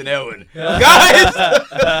like Captain Elwin. Guys!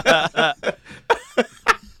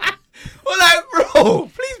 We're like, bro,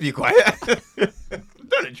 please be quiet.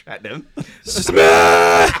 Don't attract them.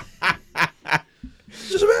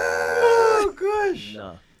 Oh, gosh.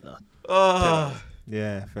 No. Oh.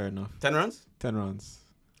 Yeah, fair enough. 10 rounds? 10 rounds.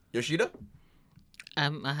 Yoshida?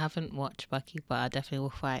 I haven't watched Bucky, but I definitely will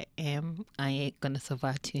fight him. I ain't gonna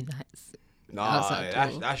survive 2 nights. Nah, Outside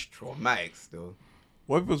the wall. that's traumatic still.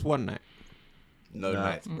 What if it was one night? No Nah.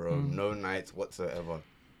 nights, bro. No nights whatsoever.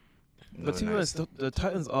 No But to be nights. honest, the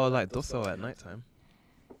Titans are like docile at nighttime.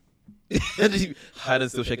 Hide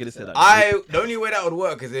and still shaking his head. Like, The only way that would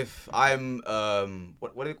work is if I'm a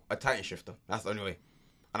Titan shifter. That's the only way.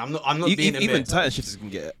 And I'm not being even Emir. Titan shifters can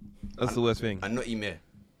get it. That's the worst thing. I'm not Emir.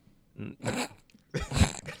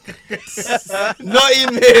 Not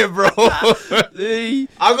Emir, bro. I've got to be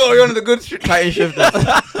one of the good Titan shifters.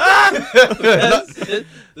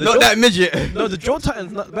 Not that midget. No, the Jaw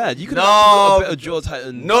Titan's not bad. You could No. have a better Jaw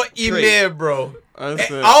Titan. Not trait. Emir, bro. I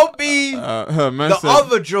said, I'll be man the said,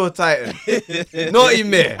 other Jaw Titan. Not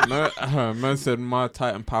Emir. man said my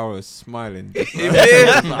Titan power is smiling.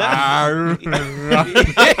 Emir.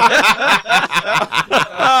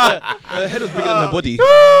 Her head was bigger than her body.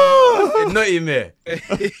 Not Emir.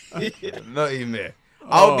 Not Emir.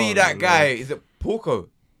 I'll be that guy. Is it Porco?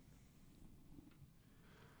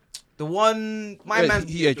 The one, my man,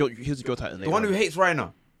 he was a Jaw Titan. the later one on. who hates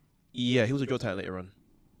Rhino. Yeah, he was a Jaw Titan later on.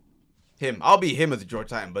 Him. I'll be him as a Jaw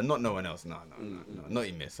Titan, but not no one else. No. Not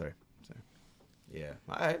Emir, sorry. Yeah.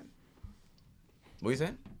 Alright. What are you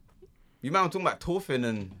saying? You man were talking about Thorfinn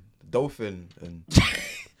and Dolphin and...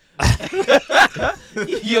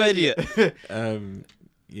 You idiot.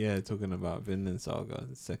 Yeah, talking about Vinland Saga,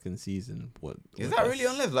 second season. Is that really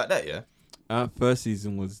on live like that, yeah? First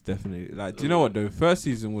season was definitely like. Do you know what though? First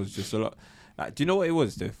season was just a lot. Like, do you know what it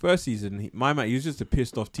was though? First season, my man, he was just a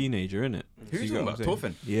pissed off teenager, innit? Who you talking about?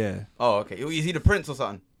 Thorfinn? Yeah. Oh, okay. Is he the prince or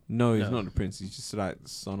something? No, he's No. not the prince. He's just like the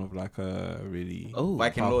son of like a really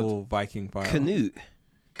Viking powerful lord. Viking fighter.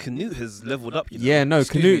 Canute has leveled up. You know? Yeah, no,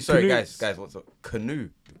 Excuse Canute. me, sorry, Canute's- guys, what's up? Canoe.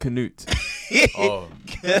 Canute. Oh.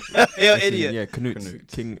 Yo, idiot. Yeah, Canute. Canute.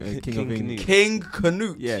 King of King England. Canute. King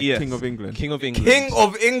Canute. Yeah, Yes. King of England. King of England. King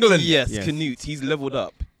of England. Yes, Yes. Canute. He's leveled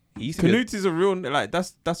up. He used to be a- Canute is a real like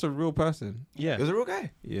that's a real person. yeah. He was a real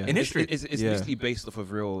guy. Yeah. In history. It's Yeah. basically based off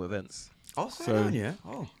of real events. Oh, So- yeah.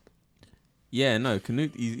 Oh. Yeah, no,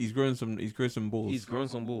 Canute. He's grown some balls. He's grown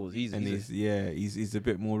some balls. He's he's a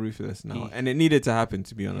bit more ruthless now, He- and it needed to happen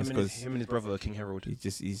to be him honest, and, his, because him and his brother King Harold. he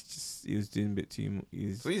was doing a bit too much. So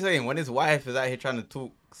what are you saying? When his wife is out here trying to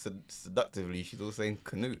talk seductively, she's all saying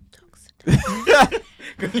Canute.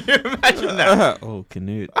 Can you imagine that? Oh,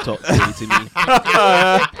 Canute. Talk to me.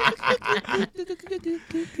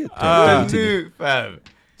 Canute, fam.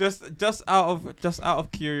 Just out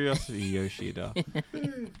of curiosity, Yoshida,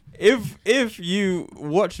 if you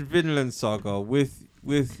watch Vinland Saga with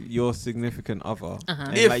your significant other,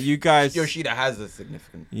 and If like you guys, Yoshida has a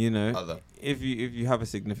significant you know, other. if you have a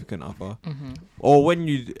significant other, Mm-hmm. or when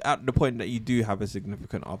you at the point that you do have a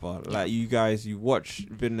significant other, like you guys, you watch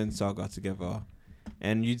Vinland Saga together,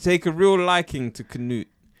 and you take a real liking to Canute,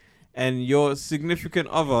 and your significant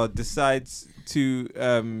other decides to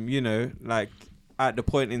like at the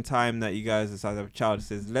point in time that you guys decide to have a child,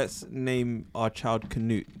 says let's name our child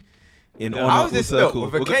Canute in How How honor is this circle.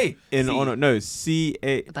 spelled? With a We're K? in C. honor no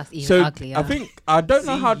C-A. That's even So uglier. I think I don't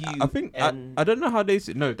know how I think C-U-N. I don't know how they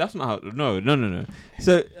say, no, that's not how no.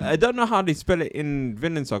 So I don't know how they spell it in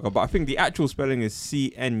Vinland Saga, but I think the actual spelling is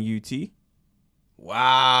CNUT.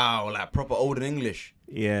 Wow, like proper olden English.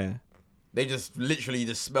 Yeah. They just literally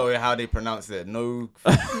just spell it how they pronounce it. No.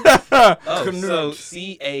 Oh, Canute. so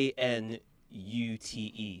Canute.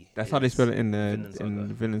 That's how they spell it in Vinland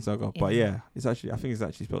Saga. Vinland Saga. But Yeah. yeah, I think it's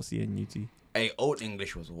actually spelled CNUT. Hey, old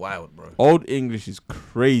English was wild, bro. Old English is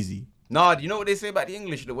crazy. Nah, do you know what they say about the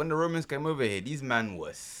English? That when the Romans came over here, these men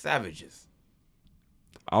were savages.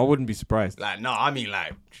 I wouldn't be surprised. Like, no, I mean,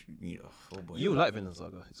 like, you know, oh boy. You like Vinland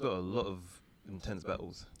Saga? It's got a lot of intense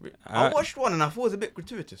battles. I watched one and I thought it was a bit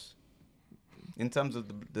gratuitous in terms of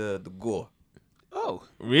the gore. Oh,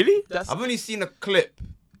 Really? that's I've only seen a clip.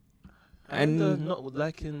 And not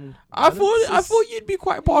liking. I thought you'd be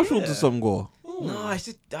quite partial to Yeah. some gore. No, it's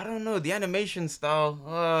just, I don't know, the animation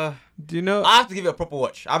style. Do you know? I have to give it a proper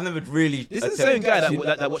watch. I've never really. This is the same guy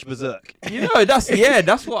that watched Berserk. You know that's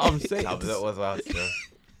what I'm saying. That was wild, still.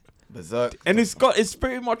 Berserk. And it's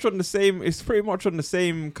pretty much on the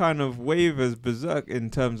same kind of wave as Berserk in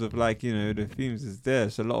terms of like, you know, the themes is there.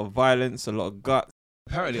 It's a lot of violence, a lot of guts.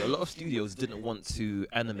 Apparently, a lot of studios didn't want to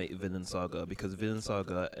animate Vinland Saga because Vinland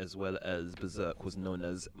Saga, as well as Berserk, was known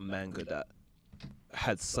as manga that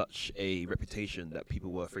had such a reputation that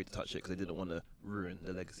people were afraid to touch it because they didn't want to ruin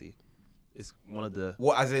the legacy. It's one of the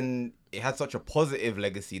What, as in, it had such a positive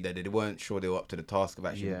legacy that they weren't sure they were up to the task of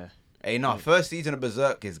actually. Hey, no, first season of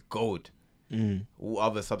Berserk is gold. All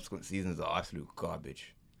other subsequent seasons are absolute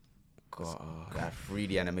garbage. God, that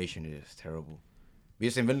 3D animation is terrible. We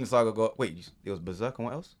just in Vinland Saga got. Wait, it was Berserk and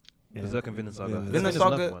what else? Berserk and Vinland Saga. Yeah. There's Vinland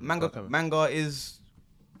another Saga one, but I can't remember. manga is.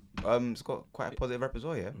 It's got quite a positive rep as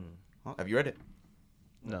well, yeah. Huh? Have you read it?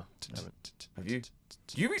 No, I haven't. Have you?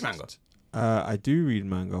 Do you read manga? I do read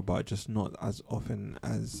manga, but just not as often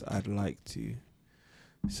as I'd like to.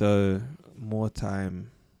 So more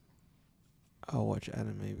time, I'll watch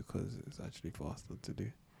anime because it's actually faster to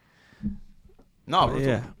do.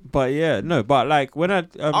 No, But like when I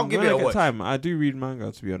I'll give when it I a get watch. time, I do read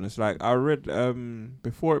manga. To be honest, like I read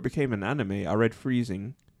before it became an anime, I read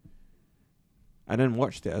Freezing. I then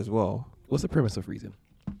watched it as well. What's the premise of Freezing?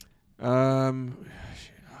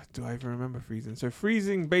 Do I even remember Freezing? So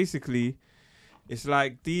Freezing basically, it's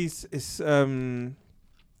like these. It's there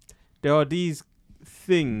are these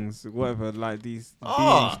things, whatever, like these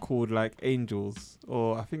beings called like angels,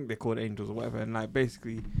 or I think they're called angels or whatever, and like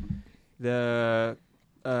basically, there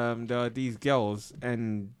are these girls,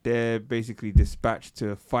 and they're basically dispatched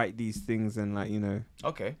to fight these things and like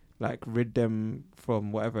Okay. like rid them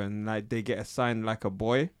from whatever, and like they get assigned like a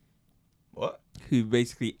boy What? who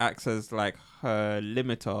basically acts as like her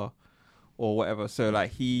limiter or whatever. So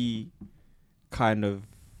like he kind of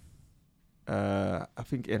I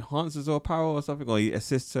think enhances her power or something, or he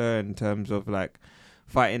assists her in terms of like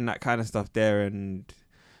fighting that kind of stuff there and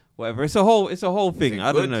whatever. It's a whole thing. it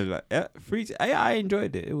I don't good? know. Like I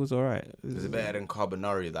enjoyed it. It was alright. Is it better than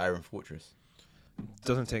Carbonari, the Iron Fortress?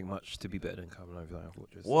 Doesn't take much to be better than Carbonara Iron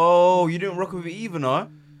Fortress. Whoa, you didn't rock with it even, huh?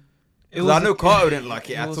 It 'Cause I know Carter didn't like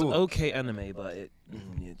it It at was all. okay anime, but it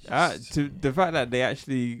To the fact that they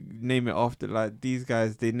actually name it after, like these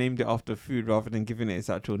guys, they named it after food rather than giving it its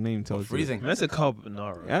actual name. Tells you. Freezing. That's a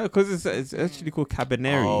Carbonara. Yeah, because it's actually called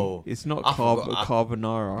Cabineri. Oh. It's not I forgot.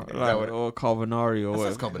 carbonara, Is like, that what it- or carbonari or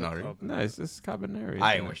That says whatever. Carbonari. No, it's just Cabineri.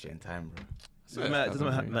 I ain't watched it in time, bro.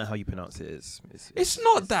 Doesn't matter how you pronounce it. It's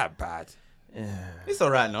not that bad. Yeah. It's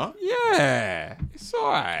alright, no? Yeah, it's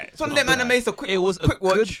alright. It's one of them animes, a quick, It was a quick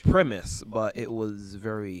good watch. premise, but it was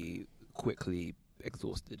very quickly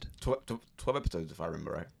exhausted. 12 episodes, if I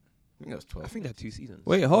remember right. I think it was 12. I think they had 2 seasons.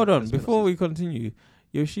 Wait, hold on. That's been a Before we season. continue,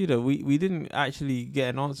 Yoshida, we didn't actually get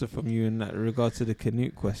an answer from you in that regard to the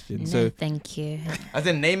Canute question. No, So thank you. As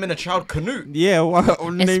in naming a child Canute. yeah, why name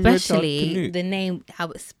your child Especially Canute? the name, how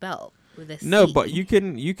it's spelled with a No, C. but you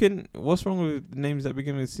can. What's wrong with names that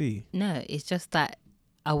begin with C? No, it's just that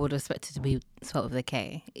I would expect it to be spelled with a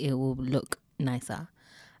K. It will look nicer.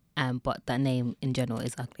 But that name in general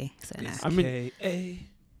is ugly. So no. I mean, K-A.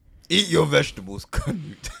 Eat your vegetables,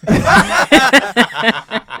 Canute.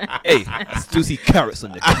 Hey, I still see carrots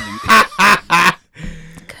on the Canute.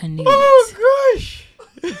 Canute. Oh, gosh.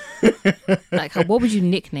 Like, what would you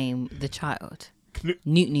nickname the child?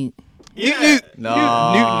 Newt Newt. No.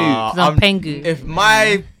 I'm Pengu. If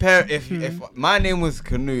my if my name was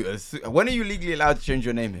Canute, when are you legally allowed to change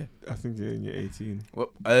your name here? I think you're in your 18.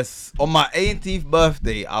 Well, on my 18th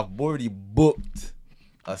birthday, I've already booked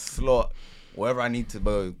a slot wherever I need to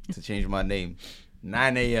go to change my name.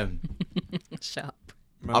 9 a.m. Shut up.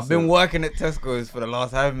 I've been working at Tesco's for the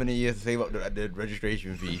last however many years to save up the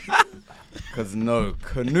registration fee. Cause no,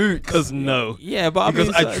 Canute. Because no. Yeah, but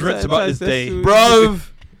Because I dreamt about this day. Bruv.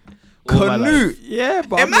 All my Canute. Yeah,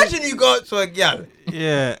 but Imagine you go up to a gal.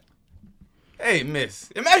 Yeah. Hey,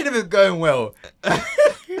 miss. Imagine if it's going well.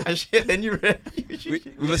 And shit, then you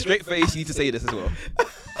With a straight face, you need to say this as well.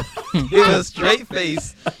 With a straight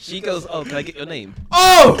face, she goes, "Oh, can I get your name?"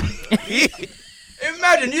 Oh!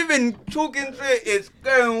 Imagine you've been talking to it, it's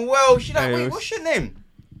going well. She's like, Hey, wait, what's- what's your name?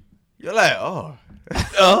 You're like, oh.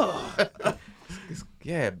 Oh,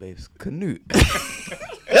 Yeah, babes, Canute.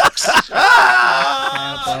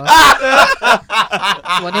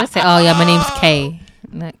 What do I say? Oh, yeah, my name's Kay.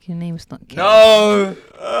 Like, your name's not Kay. No.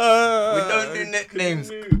 We don't do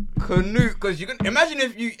nicknames. Canute, because you can imagine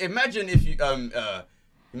if you you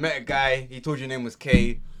met a guy, he told you your name was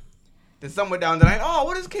K. Then somewhere down the line, oh,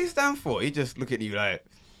 what does K stand for? He just look at you like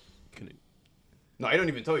Canute. No, he don't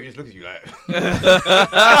even tell you, he just look at you like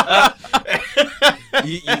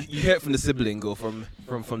you hear it from the sibling or from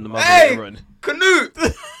the mother Hey! later on. Canute!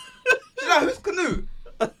 She's like, who's Canute?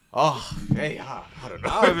 Oh, hey, I don't know.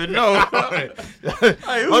 I don't even know.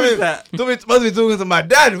 Hey, who is that? Must be talking to my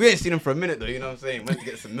dad. We ain't seen him for a minute though, you know what I'm saying? Went to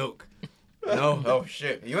get some milk. No? Oh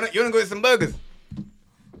shit. You wanna go get some burgers?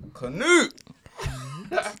 Canute!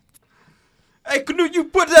 Hey, Canute, you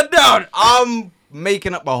put that down. I'm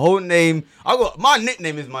making up a whole name. My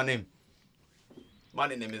nickname is my name. My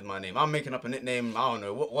nickname is my name. I'm making up a nickname. I don't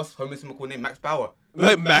know. What's Homer's cool name? Max Power.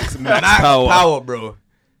 Like Max Power, bro.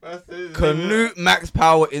 That's his Canute Max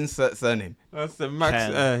Power insert surname. That's the Max.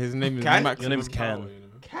 Can. His name is Can? Max. Your name is Can.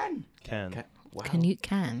 Can. Wow. Canute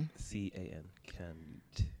can. Can.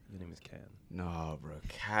 Canute. Your name is Can. No, bro.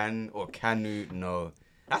 Can or Canute, no.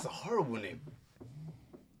 That's a horrible name.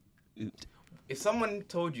 Oot. If someone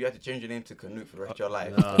told you had to change your name to Canute for the rest of your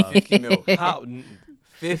life, Nah. 50 mil. How?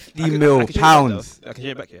 50 I can- mil I can change it back, pounds. though. I can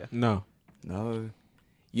change it back, yeah. No. No.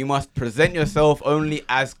 You must present yourself only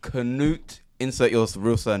as Canute. Insert your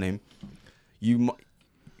real surname.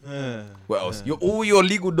 What else? All your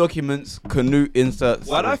legal documents, Canute, insert.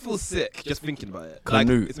 Why do I feel sick just thinking about it?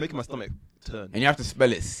 Canute. Like, it's making my stomach turn. And you have to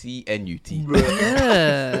spell it C-N-U-T.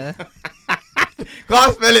 Ugh.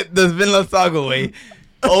 Can't spell it the Vinland Saga way.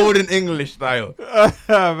 Olden English style.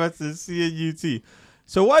 That's a C-N-U-T.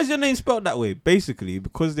 So why is your name spelled that way? Basically,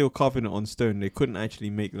 because they were carving it on stone, they couldn't actually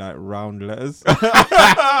make like round letters.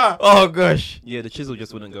 Oh gosh. Yeah, the chisel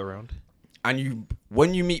just wouldn't go around. And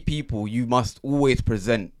when you meet people, you must always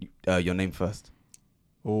present your name first.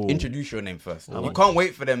 Oh. Introduce your name first. How You much? can't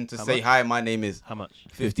wait for them to How say, much? hi, my name is How much?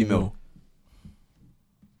 50 mil.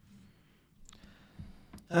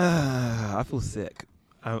 I feel sick.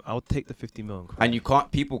 I'll take the 50 mil. And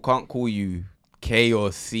people can't call you K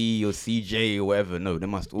or C or CJ or whatever. No, they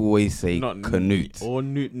must always say Canute. Or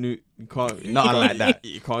Newt. You can't. Nothing like that.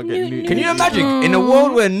 You can't get Newt. Can you imagine in a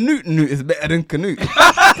world where Newt is better than Canute? You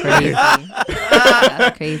Crazy.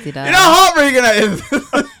 That's crazy, know dog. how heartbreaking that is?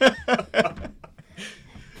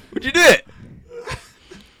 Would you do it?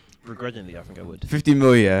 Begrudgingly, I think I would. 50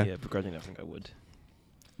 mil, yeah. Yeah, begrudgingly, I think I would.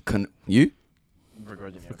 You?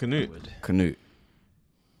 Begrudgingly, For I think Canute? I would. Canute.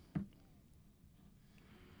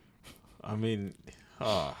 I mean,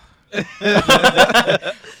 Oh,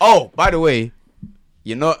 by the way,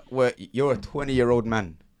 you're a 20-year-old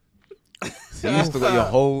man. So you still got your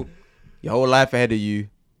whole life ahead of you.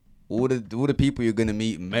 All the people you're gonna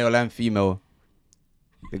meet, male and female,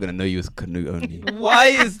 they're gonna know you as Canute only. Why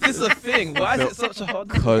is this a thing? Why is it such a hard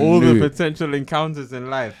thing? all the Canute. potential encounters in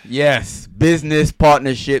life. Yes, business,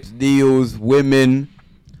 partnerships, deals, women.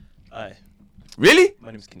 Aye, Really?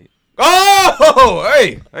 my name's Canute. Oh,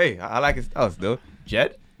 hey, I like his style still.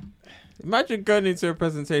 Jed? Imagine going into a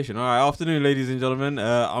presentation. All right, afternoon, ladies and gentlemen.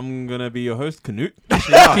 I'm gonna be your host, Canute.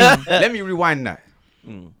 Let me rewind that.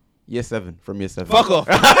 Mm. Year 7, from year 7. Fuck off!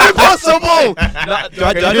 Impossible! No, do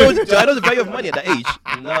I know the value of money at that age?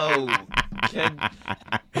 No.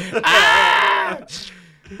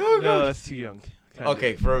 No, that's too young. Can't do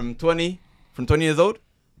Okay, it. from 20 years old?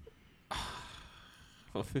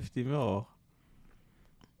 For 50 mil.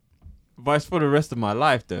 But it's for the rest of my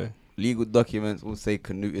life, though. Legal documents will say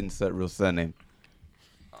Canute, insert real surname.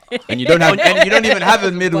 And you don't even have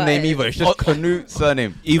a middle name either. It's just Canute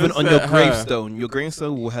surname. Even What's on your that? gravestone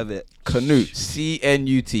will have it. Canute,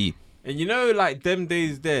 C-N-U-T. And you know, like, them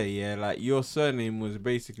days there, yeah, like, your surname was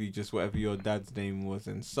basically just whatever your dad's name was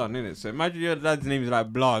and son, innit? So imagine your dad's name is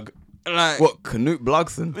like Blog. Like, What, Canute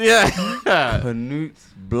Blogson? yeah. Canute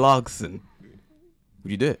Blogson.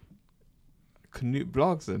 Would you do it? Canute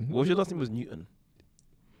Blogson. What was your last name? Was Newton?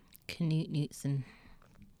 Canute Newton.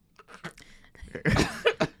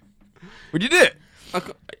 Would you do it?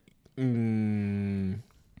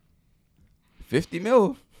 50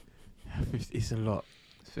 mil. It's a lot.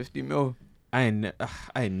 50 mil. I ain't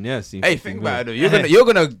never seen. Hey, 50 think mil. about it though.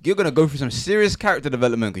 You're gonna go through some serious character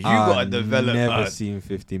development because you gotta develop. Never seen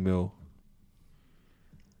 50 mil.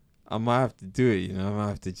 I might have to do it. You know, I might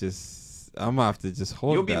have to just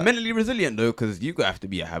hold. You'll be that. mentally resilient though, because you have to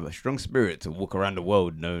have a strong spirit to walk around the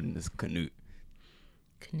world known as Canute.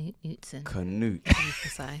 Canute Newton. Canute. To be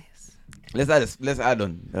precise. Let's add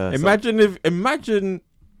on. Imagine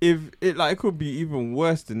if it like it could be even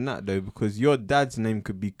worse than that though, because your dad's name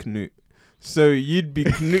could be Knut. So you'd be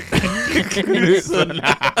Knut Knutson.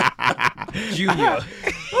 Junior.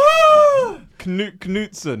 Knut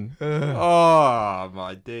Knutson. Oh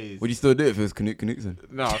my days. Would you still do it if it was Canute Knutson?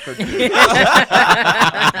 No, I couldn't do it.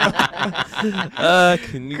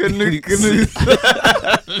 Canute.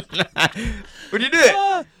 Would you do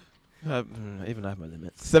it? Even I have my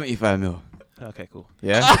limits. 75 mil. Okay, cool.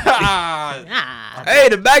 Yeah. Ah. Hey,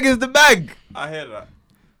 the bag is the bag. I hear that.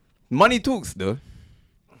 Money talks though.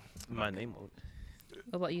 My name won't.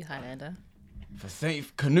 What about you, Highlander? For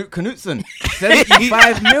Canute Knutson,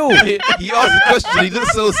 75 mil. He asked the question. He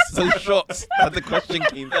looked so shocked that the question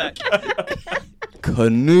came back.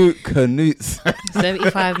 Canute Knutson.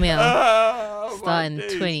 75 mil. Oh, my Starting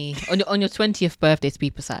days. 20. On your 20th birthday, to be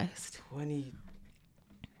precise. 20.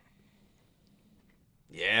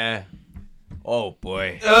 Yeah. Oh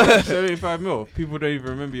boy. 75 mil. People don't even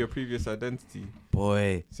remember your previous identity.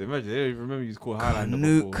 Boy. So imagine they don't even remember you was called Highlander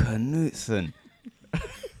Canute before. Knutson.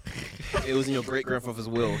 It was in your great grandfather's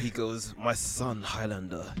will. He goes, "My son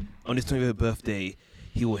Highlander, on his 20th birthday,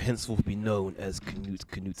 he will henceforth be known as Canute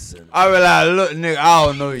Knutson." I was like, look, nigga, I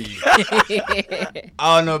don't know you.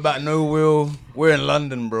 I don't know about no will. We're in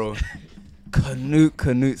London, bro. Canute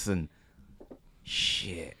Knutson.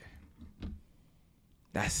 Shit.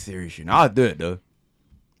 That's serious, you know. I'll do it though.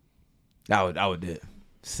 I would do it.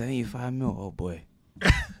 75 mil. Oh boy.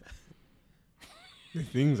 The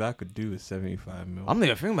things I could do with 75 mil. I'm not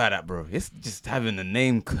even thinking about that, bro. It's just having the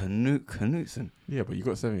name Knutson. Yeah, but you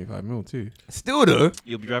got 75 mil too. Still though.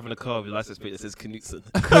 You'll be driving a car with a license plate that says Knutson.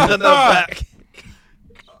 On the back.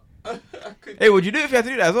 Hey, would you do it if you had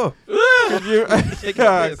to do that as well?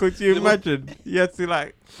 Could you imagine? You had to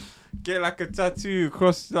like get like a tattoo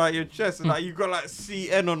across like your chest, and like you got like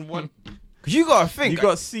CN on one. Cause you gotta think. You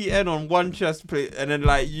got CN on one chest plate, and then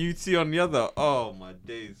like UT on the other. Oh my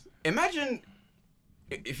days! Imagine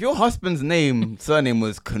if your husband's surname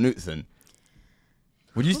was Knutson.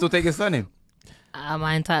 Would you still take his surname? Am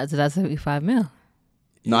I entitled to that 75 mil?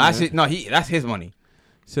 No, actually, no. That's his money.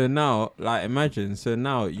 So now, like, imagine. So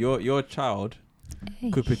now, your child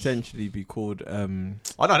could potentially be called. Oh no,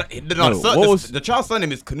 what the child's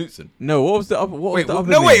surname is Knutson. No, what was the other? What was the other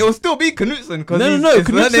no, name? wait, it will still be Knutson. No. His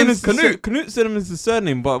surname is Knut. Knutson is the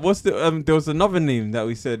surname, but what's the there was another name that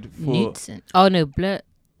we said for. Newton. Oh no, Blur.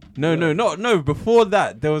 No. Before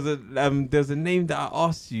that, there was a name that I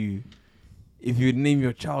asked you if you'd name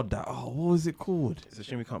your child that. Oh, what was it called? It's a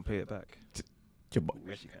shame we can't play it back. We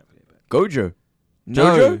actually can't play it back. Gojo.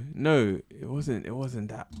 No, it wasn't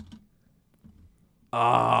that.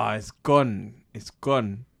 Ah, it's gone.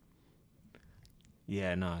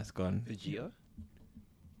 Yeah, no, it's gone. Vegeta?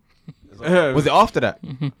 Was it after that?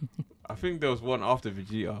 I think there was one after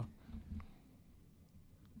Vegeta.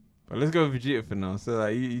 But let's go with Vegeta for now. So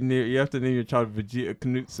like you have to name your child Vegeta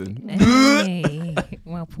Knutson. Hey,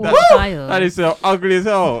 well, poor child. That is so ugly as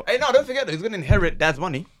hell. Hey, no, don't forget though, he's gonna inherit dad's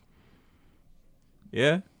money.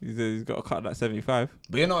 Yeah, he's got to cut that 75.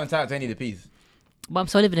 But you're not entitled to any of the P's. But I'm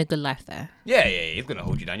still living a good life there. Yeah, he's gonna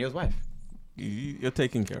hold you down. You're his wife. You're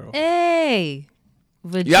taken care of. Hey,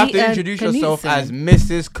 Vegeta You have to introduce yourself as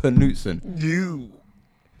Mrs. Knutson.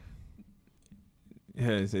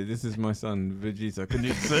 Yeah, say this is my son Vegeta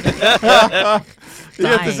Knutson. You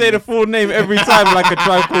have to say the full name every time, like a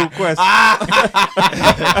Tribe Called Quest.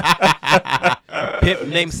 Pimp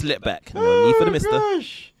name Slipback. No need for the mister.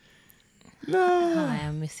 Gosh. No. Hi,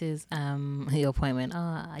 I'm Mrs. Your appointment.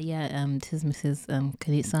 This is Mrs.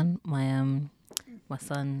 Knutson. My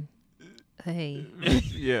son. Hey.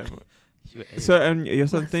 Yeah. So your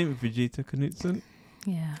son's name Vegeta Knutson?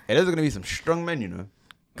 Yeah. Hey, there's gonna be some strong men, you know.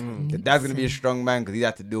 The dad's gonna be a strong man because he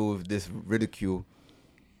had to deal with this ridicule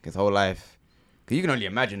his whole life. Cause you can only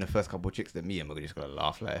imagine the first couple of chicks that meet him are just gonna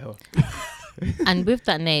laugh like hell. And with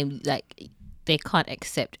that name, like, they can't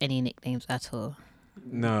accept any nicknames at all.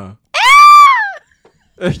 No.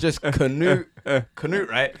 It's just Canute,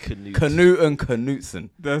 right? Canute. Canute and Knutson.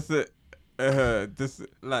 That's it.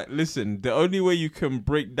 Listen, the only way you can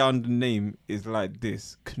break down the name is like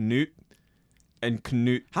this: Knut and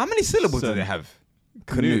Knut. How many syllables do Son. they have?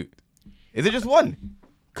 Knut. Is it just one?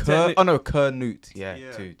 Canute. Yeah,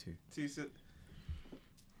 Yeah. two. You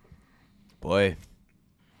Boy.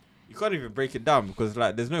 can't even break it down because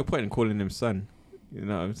like there's no point in calling him son. You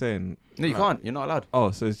know what I'm saying? No, you Like, can't. You're not allowed.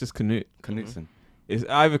 Oh, so it's just Knut. Knutson. It's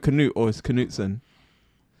either Knut or it's Knutson.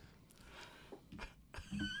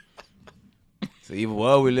 So either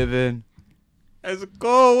world we live in. It's a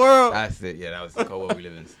cold world. That's it. Yeah, that was the cold world we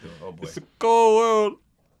live in still. Oh boy. It's a cold world.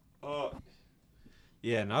 Oh.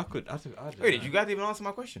 Yeah, no, I'd Wait, did you guys even answer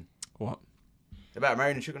my question? What? About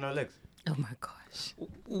marrying a chick with no legs? Oh my gosh.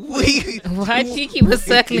 Wait. Why do you keep us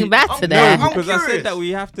circling back to No, that? I'm Because I curious. said that we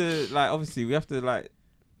have to, like, obviously, we have to, like,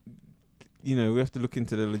 you know, we have to look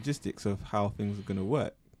into the logistics of how things are going to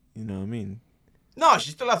work. You know what I mean? No, she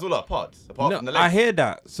still has all her parts. Apart from the legs. I hear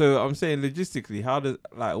that. So I'm saying logistically, how does,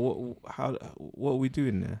 like, what are we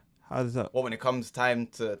doing there? How does that? What, when it comes time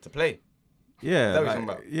to play? Yeah, Is that what you're like, talking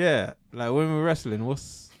about? yeah, like when we're wrestling,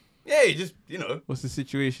 what's Yeah, you just, you know, the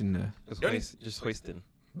situation there? Just hoisting.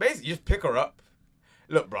 basically you just pick her up.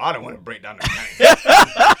 Look, bro, I don't want to break down the mechanics.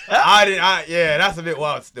 Yeah, that's a bit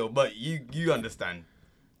wild still, but you understand.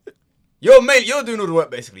 You're doing all the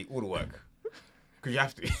work, basically, all the work. Because you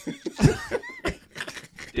have to.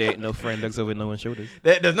 There ain't no friend legs over no one's shoulders.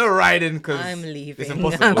 There's no riding because I'm leaving. it's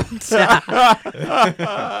impossible.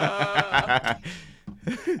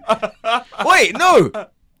 Wait, no.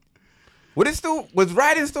 Was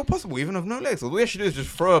riding still possible even with no legs? So all we have to do is just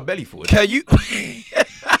throw a belly forward. Can you? What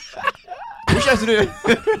should have to do?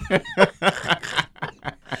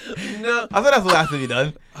 No. I thought that's what has to be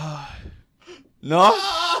done. No?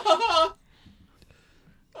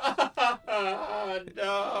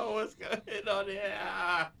 No, what's going on here?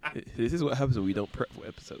 This is what happens when we don't prep for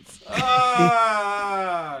episodes.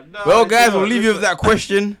 No, Well, guys, we'll leave you with that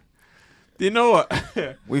question. Do you know what?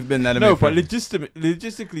 We've been that. No, but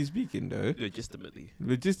logistically speaking, though, Legitimately.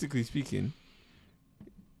 logistically speaking,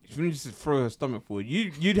 She wouldn't just throw her stomach forward.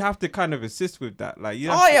 You'd have to kind of assist with that. Like, you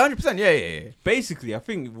Oh yeah, 100%. Yeah. basically, I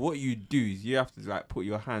think what you do is you have to like put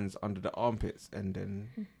your hands under the armpits and then.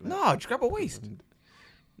 No, just grab her waist.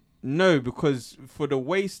 No, because for the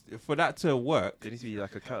waist, for that to work, There needs to be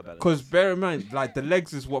like a counterbalance. because bear in mind, like the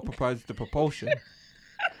legs is what provides the propulsion.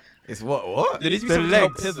 It's what? There needs to be the something to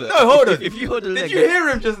help legs. pivot. No, hold on. If you hold the Did leg, you hear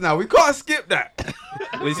him just now? We can't skip that.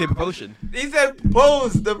 when you say propulsion, He said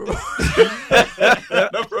pose the.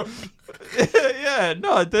 Yeah,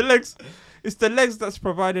 no, the legs. It's the legs that's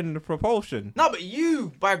providing the propulsion. No, but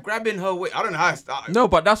you by grabbing her waist. I don't know how I started. No,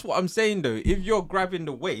 but that's what I'm saying though. If you're grabbing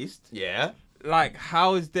the waist, Yeah. like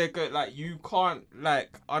how is there like you can't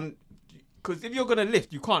like because if you're gonna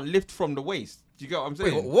lift, you can't lift from the waist. Do you get what I'm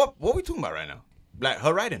saying? Wait, what are we talking about right now? Like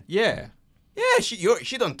her riding? Yeah. Yeah,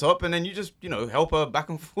 she's on top, and then you just help her back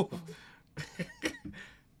and forth,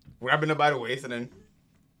 grabbing her by the waist, and then.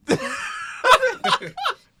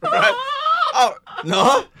 Right. Oh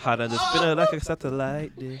no! how does it spin her like a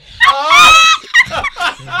satellite dish?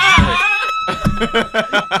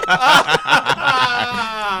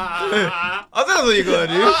 I think that's what you gotta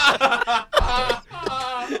do.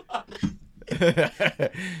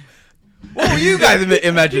 What were you guys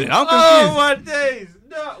imagining? I'm confused. Oh my days!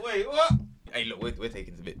 No, wait, what? Hey, look, we're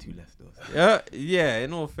taking it a bit too left, though. Yeah.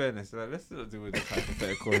 In all fairness, like, let's not do with this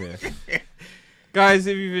hypothetical here, guys.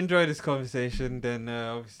 If you've enjoyed this conversation, then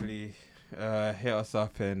obviously hit us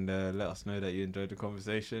up and let us know that you enjoyed the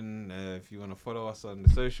conversation. If you want to follow us on the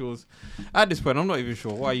socials, at this point, I'm not even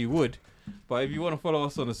sure why you would, but if you want to follow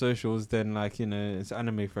us on the socials, then it's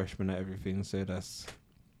Anime Freshman at everything. So that's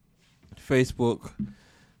Facebook,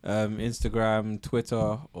 Instagram,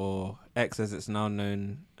 Twitter, or X as it's now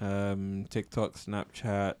known, TikTok,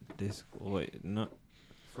 Snapchat,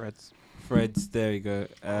 Threads. There you go.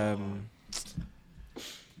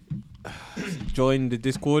 Join the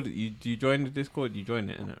Discord. You join the Discord? You join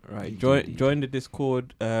it, innit? Right. Join the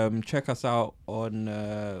Discord. Check us out on.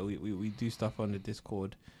 We do stuff on the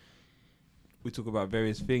Discord. We talk about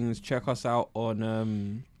various things. Check us out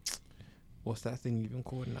on what's that thing even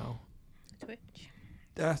called now? Twitch.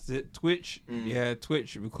 That's it. Twitch. Yeah,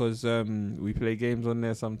 Twitch, because we play games on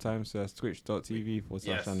there sometimes. So that's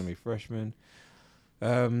twitch.tv/Anime Freshman.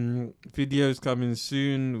 Videos coming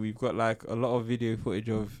soon. We've got like a lot of video footage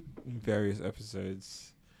of various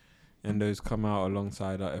episodes, and those come out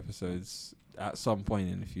alongside our episodes at some point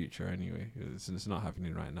in the future anyway. It's not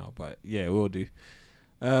happening right now, but yeah, we'll do.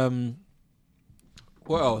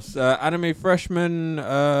 What else?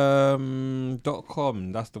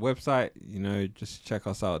 AnimeFreshman.com. That's the website. Just check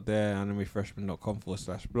us out there.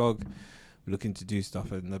 AnimeFreshman.com/blog. We're looking to do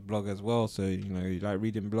stuff in the blog as well. So, you like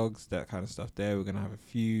reading blogs, that kind of stuff there. We're going to have a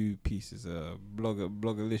few pieces of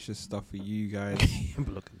bloggerlicious stuff for you guys.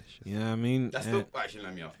 Bloggerlicious. You know what I mean? That's still actually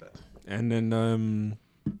let me off that. And then,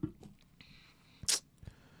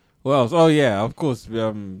 what else? Oh yeah, of course.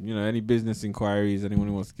 Any business inquiries, anyone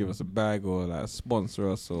who wants to give us a bag or like sponsor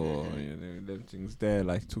us, or them things there,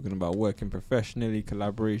 like talking about working professionally,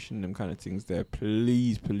 collaboration, them kind of things there.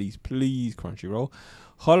 Please, Crunchyroll,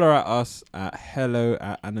 holler at us at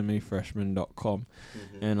hello@animefreshman.com.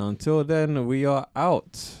 And until then, we are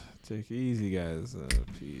out. Take it easy, guys.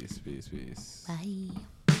 Peace. Bye.